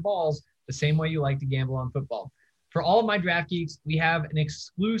shaving your balls the same way you like to gamble on football. For all of my draft geeks, we have an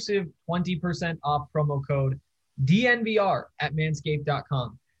exclusive 20% off promo code DNVR at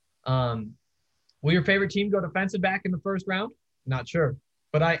manscaped.com. Will your favorite team go defensive back in the first round? Not sure.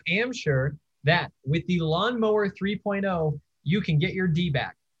 But I am sure that with the Lawnmower 3.0, you can get your D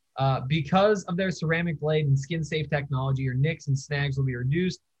back. Because of their ceramic blade and skin-safe technology, your nicks and snags will be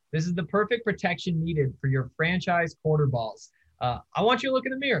reduced. This is the perfect protection needed for your franchise quarter balls. I want you to look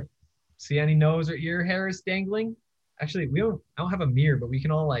in the mirror. See any nose or ear hairs dangling? Actually, I don't have a mirror, but we can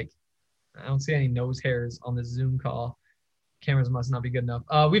all I don't see any nose hairs on this Zoom call. Cameras must not be good enough.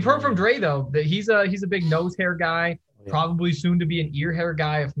 We've heard from Dre though that he's a big nose hair guy, probably soon to be an ear hair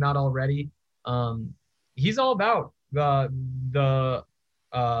guy if not already. He's all about the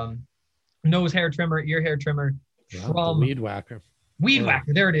nose hair trimmer, ear hair trimmer from the Weed Whacker. Weed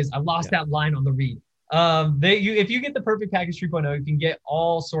Whacker. There it is. I lost that line on the read. If you get the Perfect Package 3.0, you can get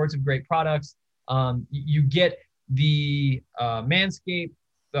all sorts of great products. You get the Manscaped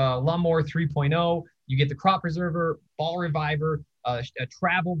Lawnmower 3.0. You get the Crop Preserver, Ball Reviver, a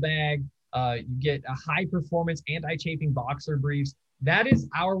travel bag. You get a high-performance anti-chafing boxer briefs. That is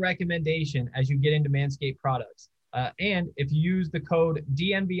our recommendation as you get into Manscaped products. And if you use the code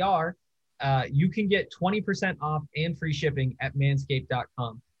DNVR, you can get 20% off and free shipping at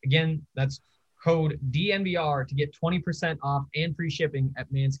manscaped.com. Again, that's code DNVR to get 20% off and free shipping at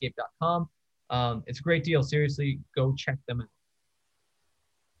manscaped.com. It's a great deal. Seriously, go check them out.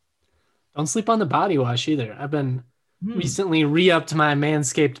 Don't sleep on the body wash either. I've been recently re-upped my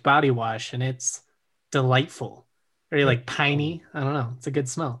Manscaped body wash, and it's delightful. Very piney. I don't know. It's a good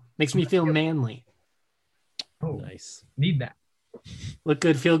smell. Makes me feel manly. Oh, nice. Need that. Look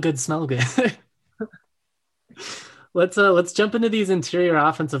good, feel good, smell good. Let's jump into these interior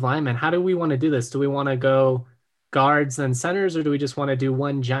offensive linemen. How do we want to do this? Do we want to go guards and centers, or do we just want to do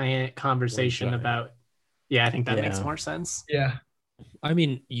one giant conversation about? Yeah, I think that makes more sense. Yeah. I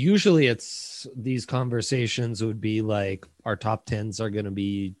mean, usually it's these conversations would be our top 10s are going to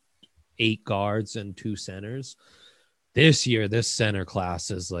be 8 guards and 2 centers. This year, this center class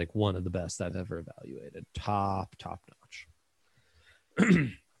is one of the best I've ever evaluated. Top notch.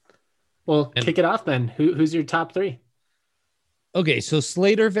 Well, kick it off then. Who's your top 3? Okay, so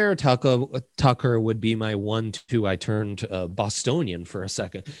Slater Tucker would be my 1-2. I turned Bostonian for a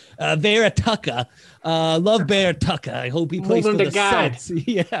second. Vera Tucker, love Vera Tucker. I hope he plays for the Celtics.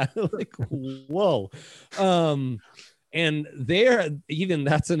 Yeah, whoa. And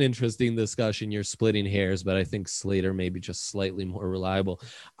that's an interesting discussion. You're splitting hairs, but I think Slater may be just slightly more reliable.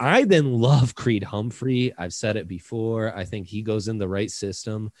 I then love Creed Humphrey. I've said it before. I think he goes in the right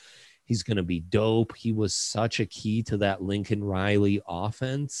system. He's going to be dope. He was such a key to that Lincoln Riley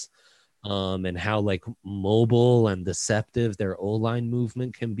offense, and how mobile and deceptive their O-line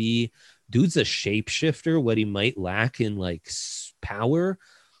movement can be. Dude's a shapeshifter. What he might lack in power,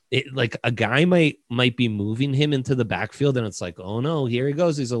 it like a guy might be moving him into the backfield, and it's like, oh no, here he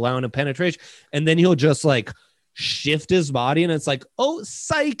goes. He's allowing a penetration, and then he'll just like shift his body, and it's like, oh,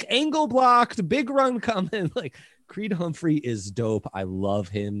 psych, angle blocked, big run coming. Like Creed Humphrey is dope. I love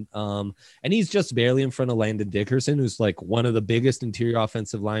him. And he's just barely in front of Landon Dickerson, who's like one of the biggest interior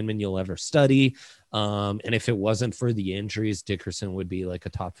offensive linemen you'll ever study. And if it wasn't for the injuries, Dickerson would be like a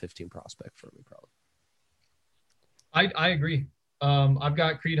top 15 prospect for me, probably. I agree. I've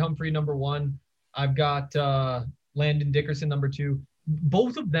got Creed Humphrey number 1. I've got Landon Dickerson number 2.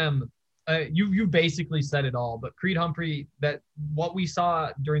 Both of them, you basically said it all. But Creed Humphrey, that what we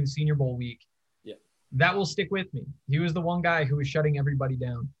saw during the Senior Bowl week, that will stick with me. He was the one guy who was shutting everybody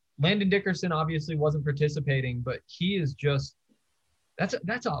down. Landon Dickerson obviously wasn't participating, but he is just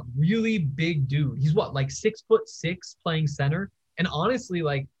that's a really big dude. He's what, like 6'6" playing center, and honestly,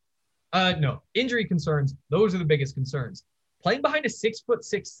 like no injury concerns. Those are the biggest concerns. Playing behind a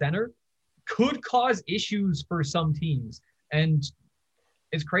 6'6" center could cause issues for some teams, and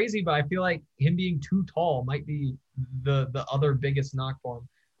it's crazy, but I feel like him being too tall might be the other biggest knock for him.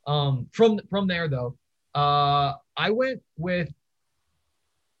 From there though, I went with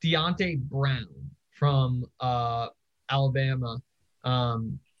Deonte Brown from Alabama.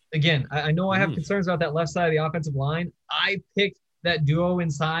 Again, I know I have concerns about that left side of the offensive line. I picked that duo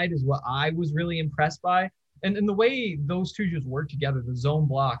inside is what I was really impressed by. And the way those two just work together, the zone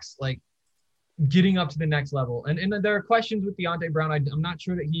blocks, like getting up to the next level. And there are questions with Deonte Brown. I'm not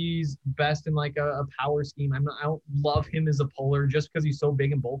sure that he's best in like a power scheme. I don't love him as a puller just because he's so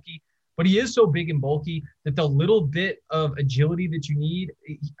big and bulky. But he is so big and bulky that the little bit of agility that you need,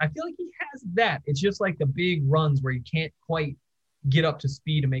 I feel like he has that. It's just like the big runs where you can't quite get up to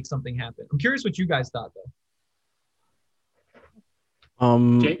speed and make something happen. I'm curious what you guys thought, though.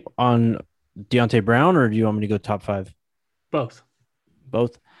 Jake? On Deonte Brown, or do you want me to go top 5? Both.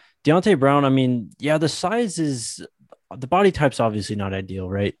 Deonte Brown, I mean, yeah, the body type's obviously not ideal,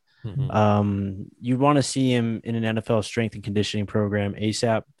 right? Mm-hmm. You want to see him in an NFL strength and conditioning program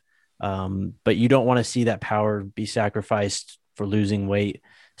ASAP. But you don't want to see that power be sacrificed for losing weight.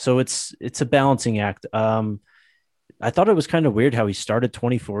 So it's a balancing act. I thought it was kind of weird how he started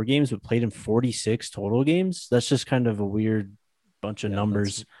 24 games, but played in 46 total games. That's just kind of a weird bunch of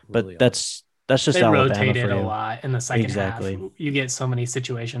numbers, really, but that's just they Alabama rotated for a him. lot in the second half. You get so many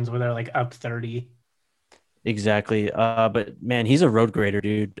situations where they're like up 30. Exactly. But man, he's a road grader,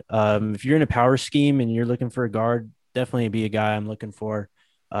 dude. If you're in a power scheme and you're looking for a guard, definitely be a guy I'm looking for.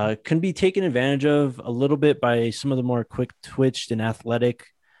 Can be taken advantage of a little bit by some of the more quick twitched and athletic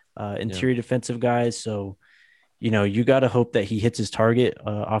interior defensive guys. So, you got to hope that he hits his target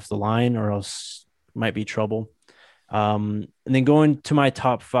off the line, or else might be trouble. And then going to my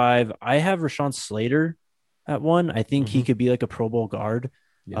top 5, I have Rashawn Slater at 1. I think he could be like a Pro Bowl guard.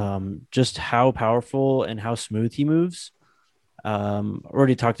 Just how powerful and how smooth he moves.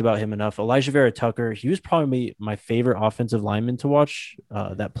 Already talked about him enough. Elijah Vera Tucker, he was probably my favorite offensive lineman to watch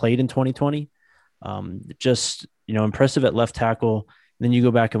that played in 2020. Just, impressive at left tackle. And then you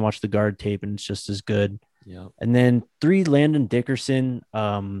go back and watch the guard tape and it's just as good. Yeah. And then 3, Landon Dickerson.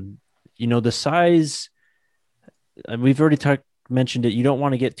 The size, we've already mentioned it. You don't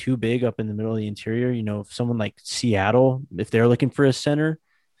want to get too big up in the middle of the interior. If someone like Seattle, if they're looking for a center,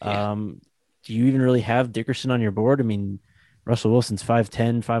 do you even really have Dickerson on your board? I mean, Russell Wilson's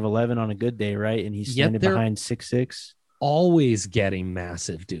 5'10", 5'11" on a good day, right? And he's standing behind 6'6". Always getting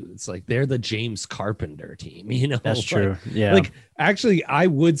massive dudes. Like they're the James Carpenter team, That's true. Yeah. Like actually, I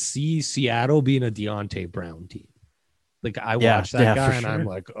would see Seattle being a Deonte Brown team. Like I watched that guy and I'm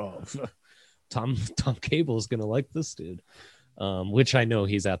like, oh, Tom Cable is gonna like this dude. Which I know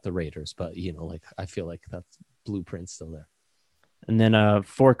he's at the Raiders, but I feel like that's blueprint still there. And then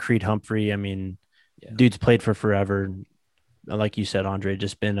for Creed Humphrey, I mean, dude's played for forever. Like you said, Andre,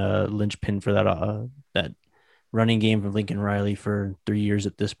 just been a linchpin for that running game from Lincoln Riley for 3 years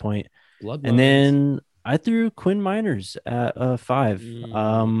at this point. And then I threw Quinn Miners at 5.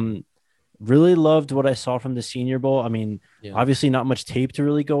 Really loved what I saw from the Senior Bowl. I mean, obviously not much tape to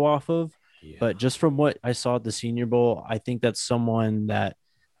really go off of, but just from what I saw at the Senior Bowl, I think that's someone that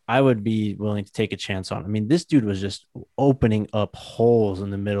I would be willing to take a chance on. I mean, this dude was just opening up holes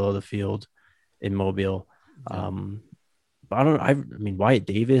in the middle of the field in Mobile. I mean, Wyatt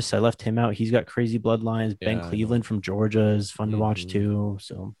Davis, I left him out. He's got crazy bloodlines. Ben Cleveland from Georgia is fun to watch too.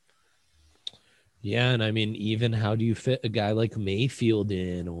 So, yeah. And I mean, even how do you fit a guy like Mayfield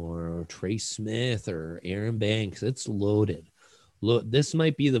in, or Trey Smith or Aaron Banks? It's loaded. Look, this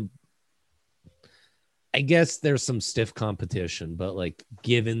might be I guess there's some stiff competition, but like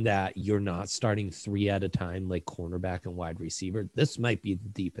given that you're not starting 3 at a time, like cornerback and wide receiver, this might be the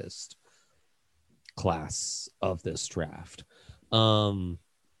deepest class of this draft.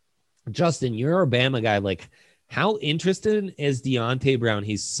 Justin, you're a Bama guy. Like, how interested is Deonte Brown?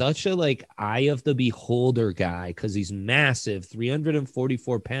 He's such a like eye of the beholder guy because he's massive,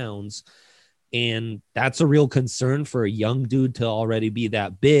 344 pounds. And that's a real concern for a young dude to already be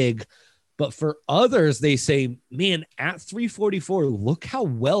that big. But for others, they say, man, at 344, look how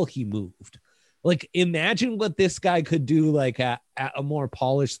well he moved. Like, imagine what this guy could do like at a more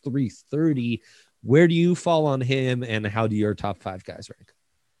polished 330. Where do you fall on him, and how do your top 5 guys rank?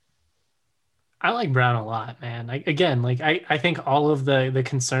 I like Brown a lot, man. Like, again, like I think all of the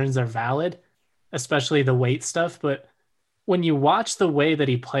concerns are valid, especially the weight stuff. But when you watch the way that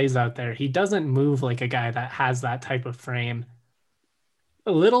he plays out there, he doesn't move like a guy that has that type of frame.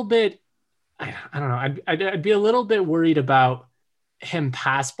 A little bit, I don't know. I'd be a little bit worried about him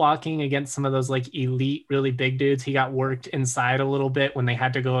pass blocking against some of those like elite, really big dudes. He got worked inside a little bit when they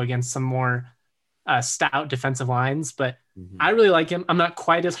had to go against some more stout defensive lines, but I really like him. I'm not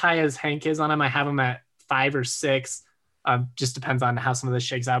quite as high as Hank is on him. I have him at 5 or 6. Just depends on how some of this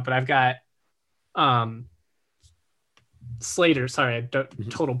shakes out. But I've got Slater. Sorry,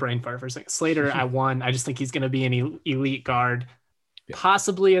 total brain fart for a second. Slater at 1. I just think he's going to be an elite guard,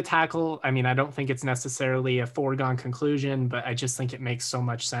 possibly a tackle. I mean, I don't think it's necessarily a foregone conclusion, but I just think it makes so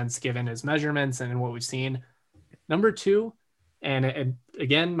much sense given his measurements and what we've seen. Number 2. And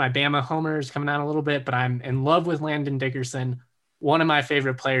again, my Bama homer is coming out a little bit, but I'm in love with Landon Dickerson, one of my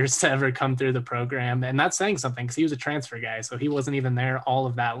favorite players to ever come through the program. And that's saying something because he was a transfer guy, so he wasn't even there all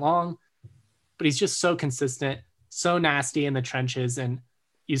of that long. But he's just so consistent, so nasty in the trenches. And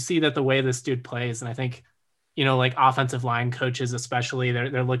you see that the way this dude plays. And I think, you know, like offensive line coaches especially,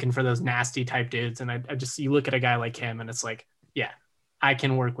 they're looking for those nasty type dudes. And I just, you look at a guy like him and it's like, yeah, I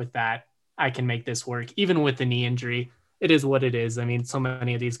can work with that. I can make this work, even with the knee injury. It is what it is. I mean, so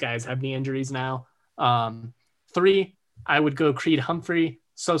many of these guys have knee injuries now. 3, I would go Creed Humphrey.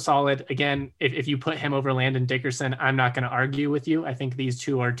 So solid. Again, if you put him over Landon Dickerson, I'm not going to argue with you. I think these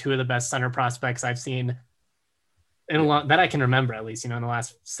two are 2 of the best center prospects I've seen in a lot that I can remember, at least, you know, in the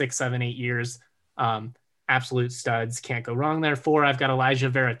last 6, 7, 8 years. Absolute studs. Can't go wrong there. 4, I've got Elijah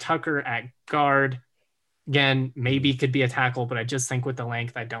Vera Tucker at guard. Again, maybe could be a tackle, but I just think with the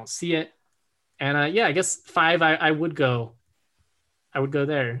length, I don't see it. And I guess 5, I would go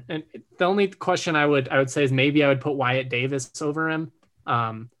there. And the only question I would say is maybe I would put Wyatt Davis over him.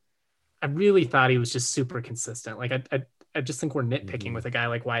 I really thought he was just super consistent. Like I just think we're nitpicking with a guy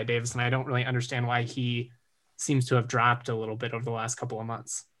like Wyatt Davis, and I don't really understand why he seems to have dropped a little bit over the last couple of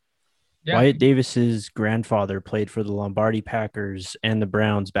months. Yeah. Wyatt Davis's grandfather played for the Lombardi Packers and the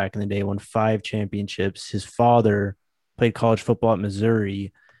Browns back in the day, won 5 championships. His father played college football at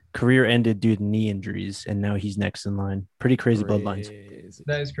Missouri. Career ended due to knee injuries, and now he's next in line. Pretty crazy bloodlines.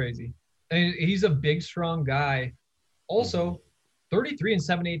 That is crazy. I mean, he's a big, strong guy. Also, 33 and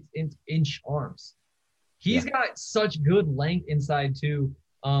 7/8 inch arms. He's got such good length inside too.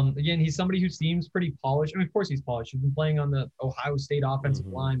 Again, he's somebody who seems pretty polished. I mean, of course he's polished. He's been playing on the Ohio State offensive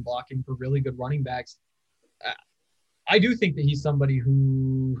line, blocking for really good running backs. I do think that he's somebody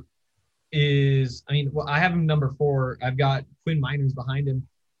who is, I mean, well, I have him number 4. I've got Quinn Miners behind him.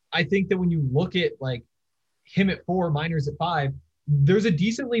 I think that when you look at like him at 4, Miners at 5, there's a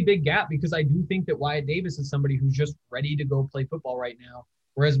decently big gap because I do think that Wyatt Davis is somebody who's just ready to go play football right now.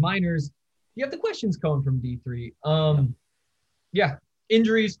 Whereas Miners, you have the questions coming from D3.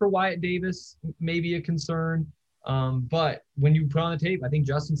 Injuries for Wyatt Davis may be a concern. But when you put on the tape, I think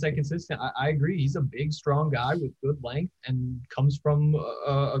Justin said consistent. I agree. He's a big, strong guy with good length and comes from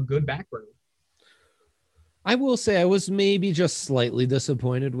a good background. I will say I was maybe just slightly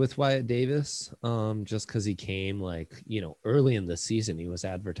disappointed with Wyatt Davis, just because he came like, you know, early in the season. He was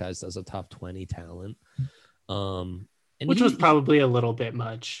advertised as a top 20 talent, which was probably a little bit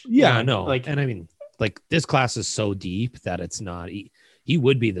much. Yeah, no, like, and I mean, like this class is so deep that it's not. He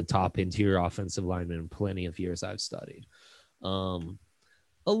would be the top interior offensive lineman in plenty of years I've studied. I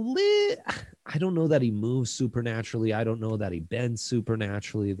don't know that he moves supernaturally. I don't know that he bends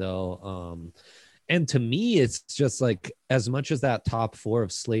supernaturally though. And to me, it's just like as much as that top 4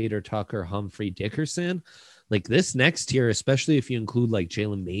 of Slater, Tucker, Humphrey, Dickerson, like this next tier, especially if you include like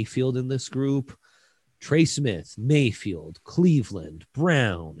Jalen Mayfield in this group, Trey Smith, Mayfield, Cleveland,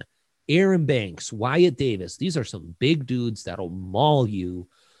 Brown, Aaron Banks, Wyatt Davis. These are some big dudes that'll maul you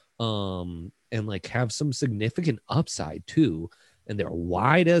and like have some significant upside too. And they're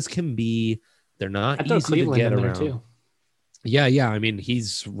wide as can be. They're not easy to get around. Too. Yeah. I mean,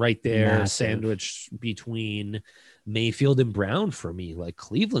 he's right there, Massive. sandwiched between Mayfield and Brown for me. Like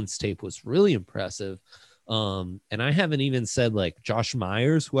Cleveland's tape was really impressive. And I haven't even said like Josh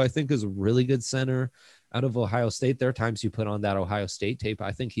Myers, who I think is a really good center out of Ohio State. There are times you put on that Ohio State tape.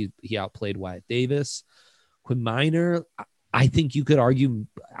 I think he outplayed Wyatt Davis. Quinn Minor, I think you could argue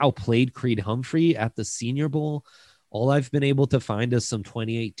outplayed Creed Humphrey at the Senior Bowl. All I've been able to find is some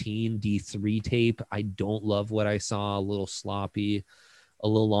 2018 D3 tape. I don't love what I saw. A little sloppy, a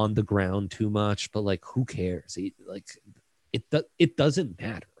little on the ground too much, but like, who cares? It doesn't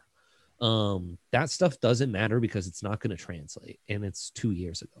matter. That stuff doesn't matter because it's not going to translate, and it's 2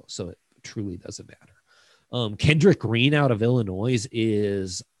 years ago, so it truly doesn't matter. Kendrick Green out of Illinois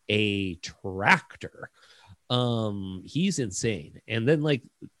is a tractor. He's insane. And then like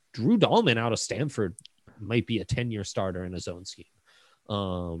Drew Dahlman out of Stanford might be a 10-year starter in his own scheme.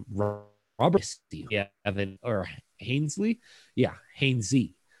 Robert Evan or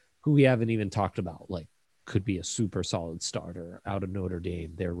Hainsey, who we haven't even talked about, like could be a super solid starter out of Notre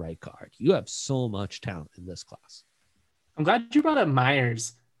Dame, their right guard. You have so much talent in this class. I'm glad you brought up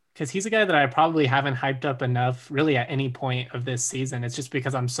Myers, because he's a guy that I probably haven't hyped up enough really at any point of this season. It's just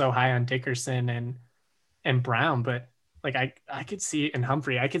because I'm so high on Dickerson and Brown, but like I could see in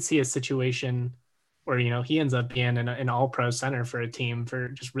Humphrey, I could see a situation where, you know, he ends up being an all-pro center for a team for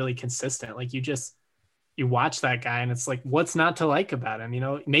just really consistent. Like you watch that guy and it's like, what's not to like about him? You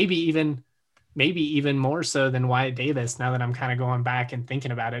know, maybe even more so than Wyatt Davis. Now that I'm kind of going back and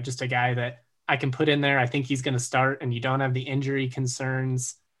thinking about it, just a guy that I can put in there. I think he's going to start and you don't have the injury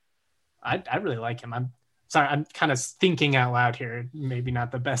concerns. I really like him. I'm sorry. I'm kind of thinking out loud here. Maybe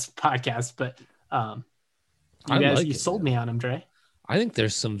not the best podcast, but you sold me on him, Dre. I think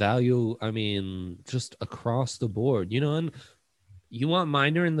there's some value. I mean, just across the board, you know, and you want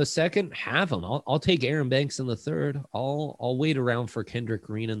Minor in the second, have him. I'll take Aaron Banks in the third. I'll wait around for Kendrick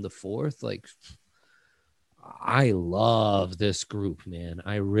Green in the fourth. Like, I love this group, man.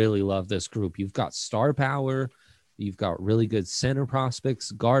 I really love this group. You've got star power. You've got really good center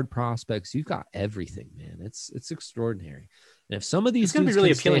prospects, guard prospects. You've got everything, man. It's extraordinary. And if some of these, it's going to be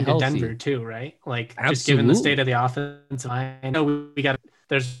really appealing to Denver too, right? Like, absolutely. Just given the state of the offensive line. I know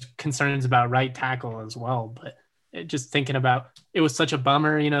there's concerns about right tackle as well, but just thinking about, it was such a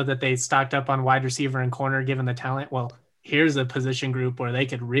bummer, you know, that they stocked up on wide receiver and corner given the talent. Well, here's a position group where they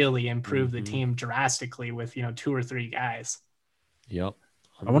could really improve the team drastically with, you know, 2 or 3 guys. Yep.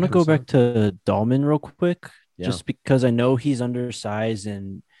 100%. I want to go back to Dahlman real quick, just because I know he's undersized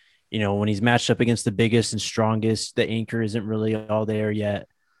and, you know, when he's matched up against the biggest and strongest, the anchor isn't really all there yet.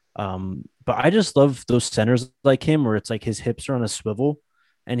 But I just love those centers like him where it's like his hips are on a swivel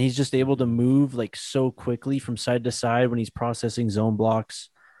and he's just able to move like so quickly from side to side when he's processing zone blocks.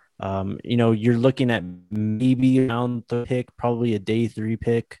 You know, you're looking at maybe around the pick, probably a day 3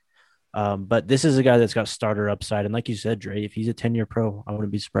 pick. But this is a guy that's got starter upside. And like you said, Dre, if he's a 10-year pro, I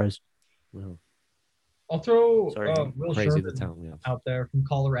wouldn't be surprised. Wow. I'll throw Will Crazy Sherman out there from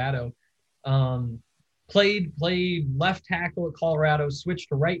Colorado. Played left tackle at Colorado, switched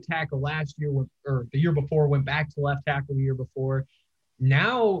to right tackle last year or the year before, went back to left tackle the year before.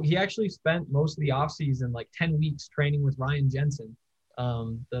 Now he actually spent most of the offseason, like 10 weeks training with Ryan Jensen,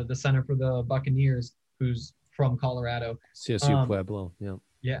 the center for the Buccaneers, who's from Colorado. CSU Pueblo, yeah.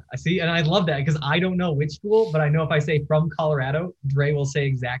 Yeah, I see. And I love that because I don't know which school, but I know if I say from Colorado, Dre will say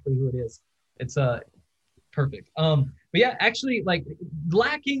exactly who it is. It's perfect. But yeah, actually, like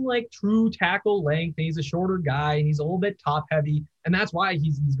lacking like true tackle length. He's a shorter guy. And he's a little bit top heavy, and that's why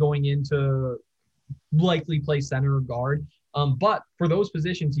he's going into likely play center or guard. But for those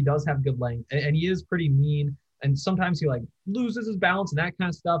positions, he does have good length, and he is pretty mean. And sometimes he like loses his balance and that kind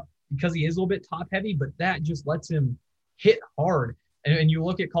of stuff because he is a little bit top heavy. But that just lets him hit hard. And you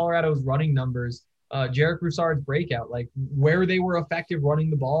look at Colorado's running numbers. Jarek Broussard's breakout, like where they were effective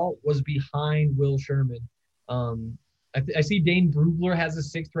running the ball was behind Will Sherman. I see Dane Brugler has a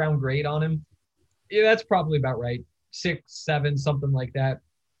 6th round grade on him. Yeah, that's probably about right. 6, 7, something like that.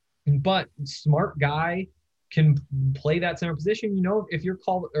 But smart guy can play that center position. You know, if you're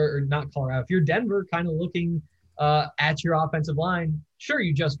not Colorado, if you're Denver kind of looking at your offensive line, sure,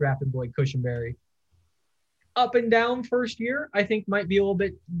 you just drafted Boyd Cushenberry. Up and down first year, I think might be a little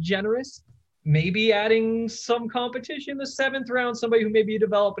bit generous. Maybe adding some competition the 7th round, somebody who maybe you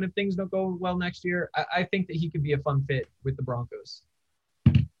develop, and if things don't go well next year, I think that he could be a fun fit with the Broncos.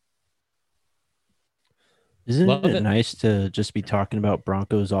 Isn't it nice to just be talking about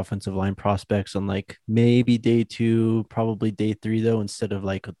Broncos offensive line prospects on like maybe day 2, probably day 3 though, instead of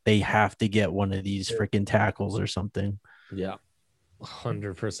like they have to get one of these freaking tackles or something. Yeah.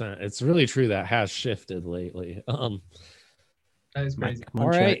 100%. It's really true that has shifted lately. That is crazy. Mike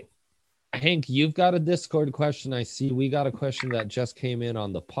All Munchak. right. Hank, you've got a Discord question. I see we got a question that just came in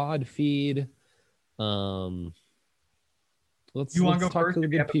on the pod feed. Let's You wanna go talk first to the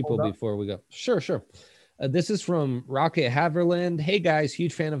if you good have it people pulled up? before we go. Sure. This is from Rocket Haverland. Hey guys,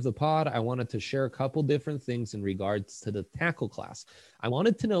 huge fan of the pod. I wanted to share a couple different things in regards to the tackle class. I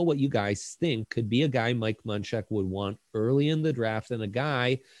wanted to know what you guys think could be a guy Mike Munchak would want early in the draft and a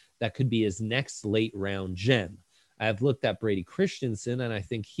guy that could be his next late round gem. I've looked at Brady Christensen, and I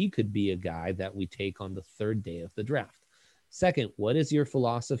think he could be a guy that we take on the third day of the draft. Second, what is your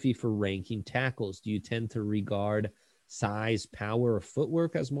philosophy for ranking tackles? Do you tend to regard size, power, or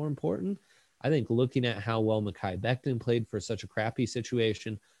footwork as more important? I think looking at how well Mekhi Becton played for such a crappy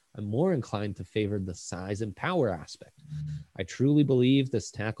situation, I'm more inclined to favor the size and power aspect. I truly believe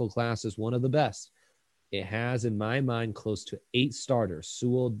this tackle class is one of the best. It has, in my mind, close to 8 starters: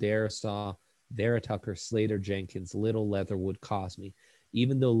 Sewell, Darisaw, Vera Tucker, Slater, Jenkins, Little, Leatherwood, Cosme.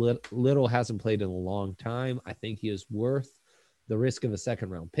 Even though Little hasn't played in a long time, I think he is worth the risk of a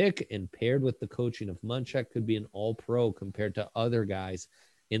second-round pick, and paired with the coaching of Munchak, could be an all-pro compared to other guys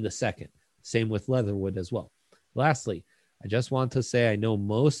in the second. Same with Leatherwood as well. Lastly, I just want to say I know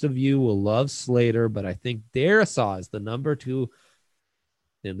most of you will love Slater, but I think Darisaw is the number 2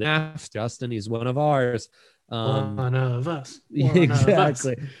 in the draft. Justin, he's one of ours. One of us.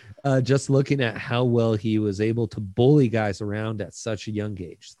 Exactly. Just looking at how well he was able to bully guys around at such a young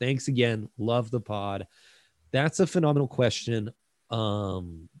age. Thanks again. Love the pod. That's a phenomenal question.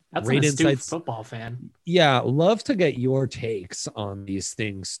 That's great an astute insights. football fan. Yeah, love to get your takes on these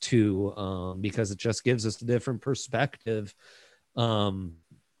things too, because it just gives us a different perspective. So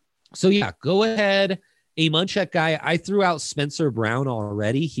yeah, go ahead. A Munchak guy. I threw out Spencer Brown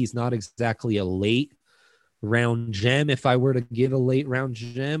already. He's not exactly a late round gem. If I were to give a late round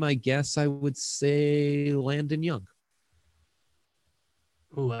gem, I guess I would say Landon Young.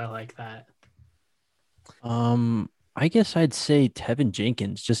 Ooh, I like that. I guess I'd say Tevin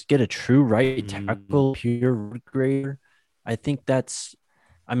Jenkins. Just get a true right tackle, pure grader. I think that's.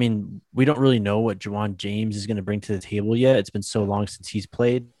 I mean, we don't really know what Juwan James is going to bring to the table yet. It's been so long since he's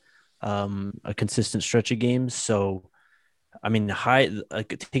played a consistent stretch of games. So, I mean,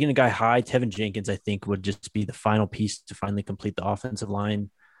 taking a guy high, Tevin Jenkins, I think would just be the final piece to finally complete the offensive line.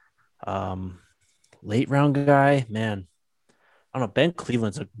 Late round guy, man. I don't know. Ben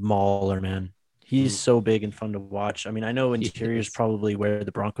Cleveland's a mauler, man. He's so big and fun to watch. I mean, I know interior is probably where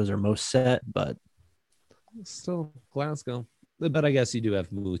the Broncos are most set, but still Glasgow. But I guess you do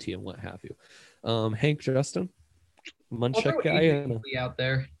have Moody and what have you. Hank, Justin, Munchak guy. Neely out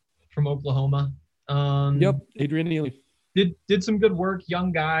there from Oklahoma. Yep, Adrian Neely. Did some good work.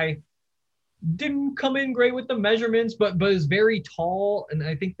 Young guy. Didn't come in great with the measurements, but is very tall, and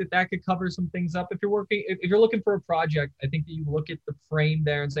I think that could cover some things up. If you're looking for a project, I think that you look at the frame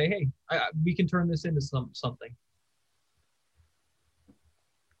there and say, hey, we can turn this into something.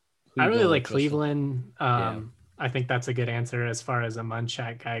 I really like Cleveland. I think that's a good answer as far as a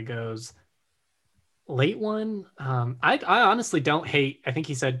Munchak guy goes. Late one, I honestly don't hate. I think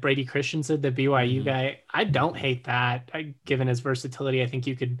he said Brady Christensen, the BYU guy. I don't hate that. Given his versatility, I think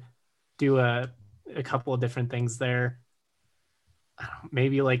you could do a couple of different things there.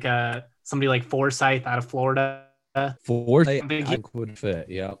 Maybe like somebody like Forsyth out of Florida. Forsyth, I think would fit.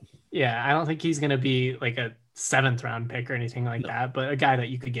 Yeah. Yeah, I don't think he's going to be like a 7th round pick or anything like that, but a guy that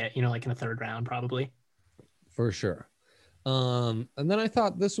you could get, like in a 3rd round probably. For sure. And then I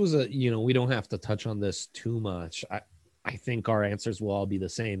thought this was we don't have to touch on this too much. I think our answers will all be the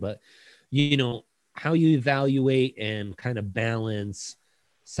same, but how you evaluate and kind of balance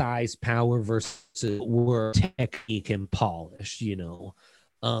size, power versus work, technique, and polish, and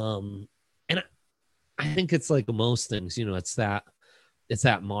I think it's like most things, it's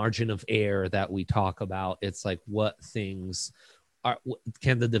that margin of error that we talk about. It's like, what things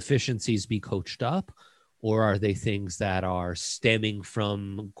can the deficiencies be coached up, or are they things that are stemming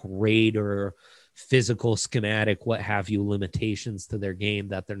from greater physical, schematic, what have you, limitations to their game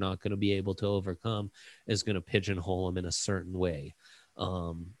that they're not going to be able to overcome, is going to pigeonhole them in a certain way.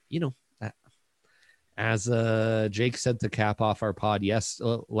 As Jake said to cap off our pod, the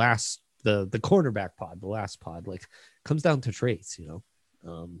cornerback pod, the last pod, like, comes down to traits, and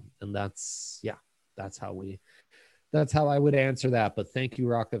that's how I would answer that. But thank you,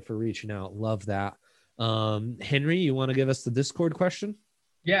 Rocket, for reaching out. Love that. Henry, you want to give us the Discord question?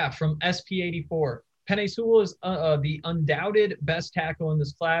 Yeah, from SP84. Penei Sewell is the undoubted best tackle in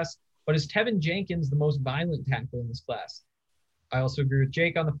this class, but is Tevin Jenkins the most violent tackle in this class? I also agree with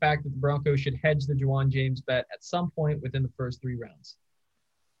Jake on the fact that the Broncos should hedge the Juwan James bet at some point within the first 3 rounds.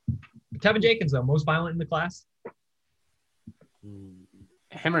 But Tevin Jenkins, though, most violent in the class?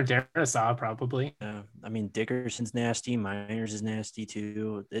 Him or Darisaw, probably. Yeah, I mean Dickerson's nasty. Miners is nasty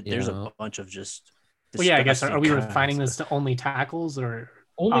too. There's a bunch of just. Well, yeah, I guess are we disgusting refining kinds. this to only tackles or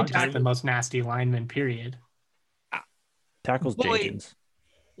Only just the tackles. most nasty lineman? Period. Tackles Well, Jenkins?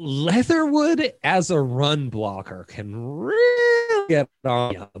 Leatherwood as a run blocker can really get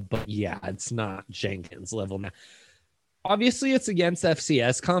on you, but yeah, it's not Jenkins level now. Obviously, it's against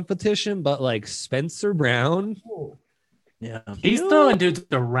FCS competition, but like Spencer Brown, Yeah, He's throwing dudes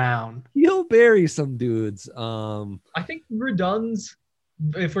around. he'll bury some dudes. I think Redun's,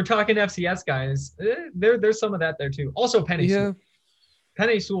 if we're talking FCS guys, there's some of that there too. Also, Penny Yeah, Sewell.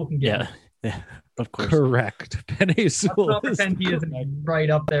 Penny Sewell can get yeah, of course. correct. Penny Let's Sewell not is pretend he isn't correct. right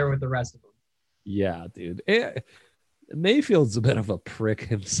up there with the rest of them. Yeah, dude. Mayfield's a bit of a prick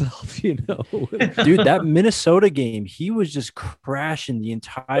himself, you know. Dude, that Minnesota game, he was just crashing the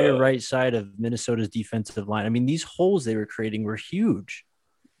entire right side of Minnesota's defensive line. I mean, these holes they were creating were huge.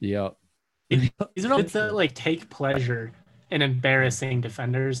 Yeah. These are all kids that like take pleasure in embarrassing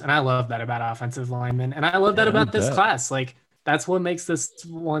defenders, and I love that about offensive linemen, and I love that about this class. Like that's what makes this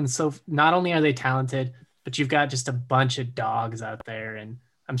one so. Not only are they talented, but you've got just a bunch of dogs out there. And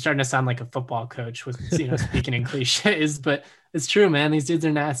I'm starting to sound like a football coach with speaking in cliches, but it's true, man. These dudes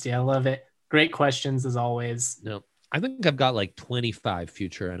are nasty. I love it. Great questions as always. No, I think I've got like 25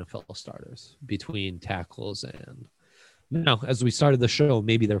 future NFL starters between tackles and as we started the show,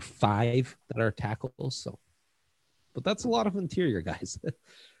 maybe there are 5 that are tackles. So, but that's a lot of interior guys.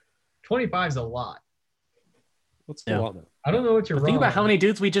 25 is a lot. What's Yeah. a lot? I don't know what you're But wrong. think about how many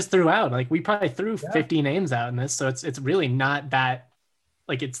dudes we just threw out. Like we probably threw 50 names out in this. So it's really not that,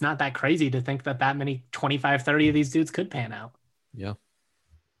 like, it's not that crazy to think that many 25, 30 of these dudes could pan out. Yeah.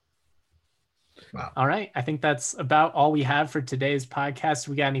 Wow. All right. I think that's about all we have for today's podcast.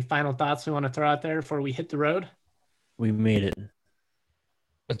 We got any final thoughts we want to throw out there before we hit the road? We made it.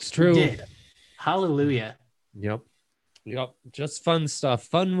 It's true. We did. Hallelujah. Yep. Just fun stuff,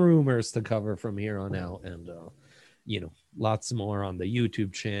 fun rumors to cover from here on out. And, lots more on the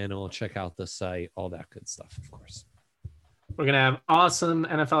YouTube channel. Check out the site, all that good stuff, of course. We're going to have awesome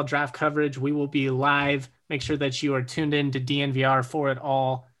NFL draft coverage. We will be live. Make sure that you are tuned in to DNVR for it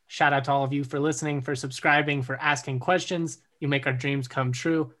all. Shout out to all of you for listening, for subscribing, for asking questions. You make our dreams come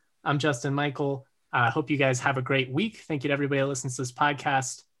true. I'm Justin Michael. I hope you guys have a great week. Thank you to everybody that listens to this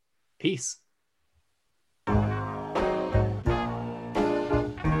podcast. Peace.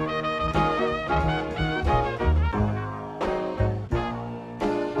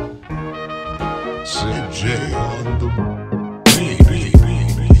 CJ on the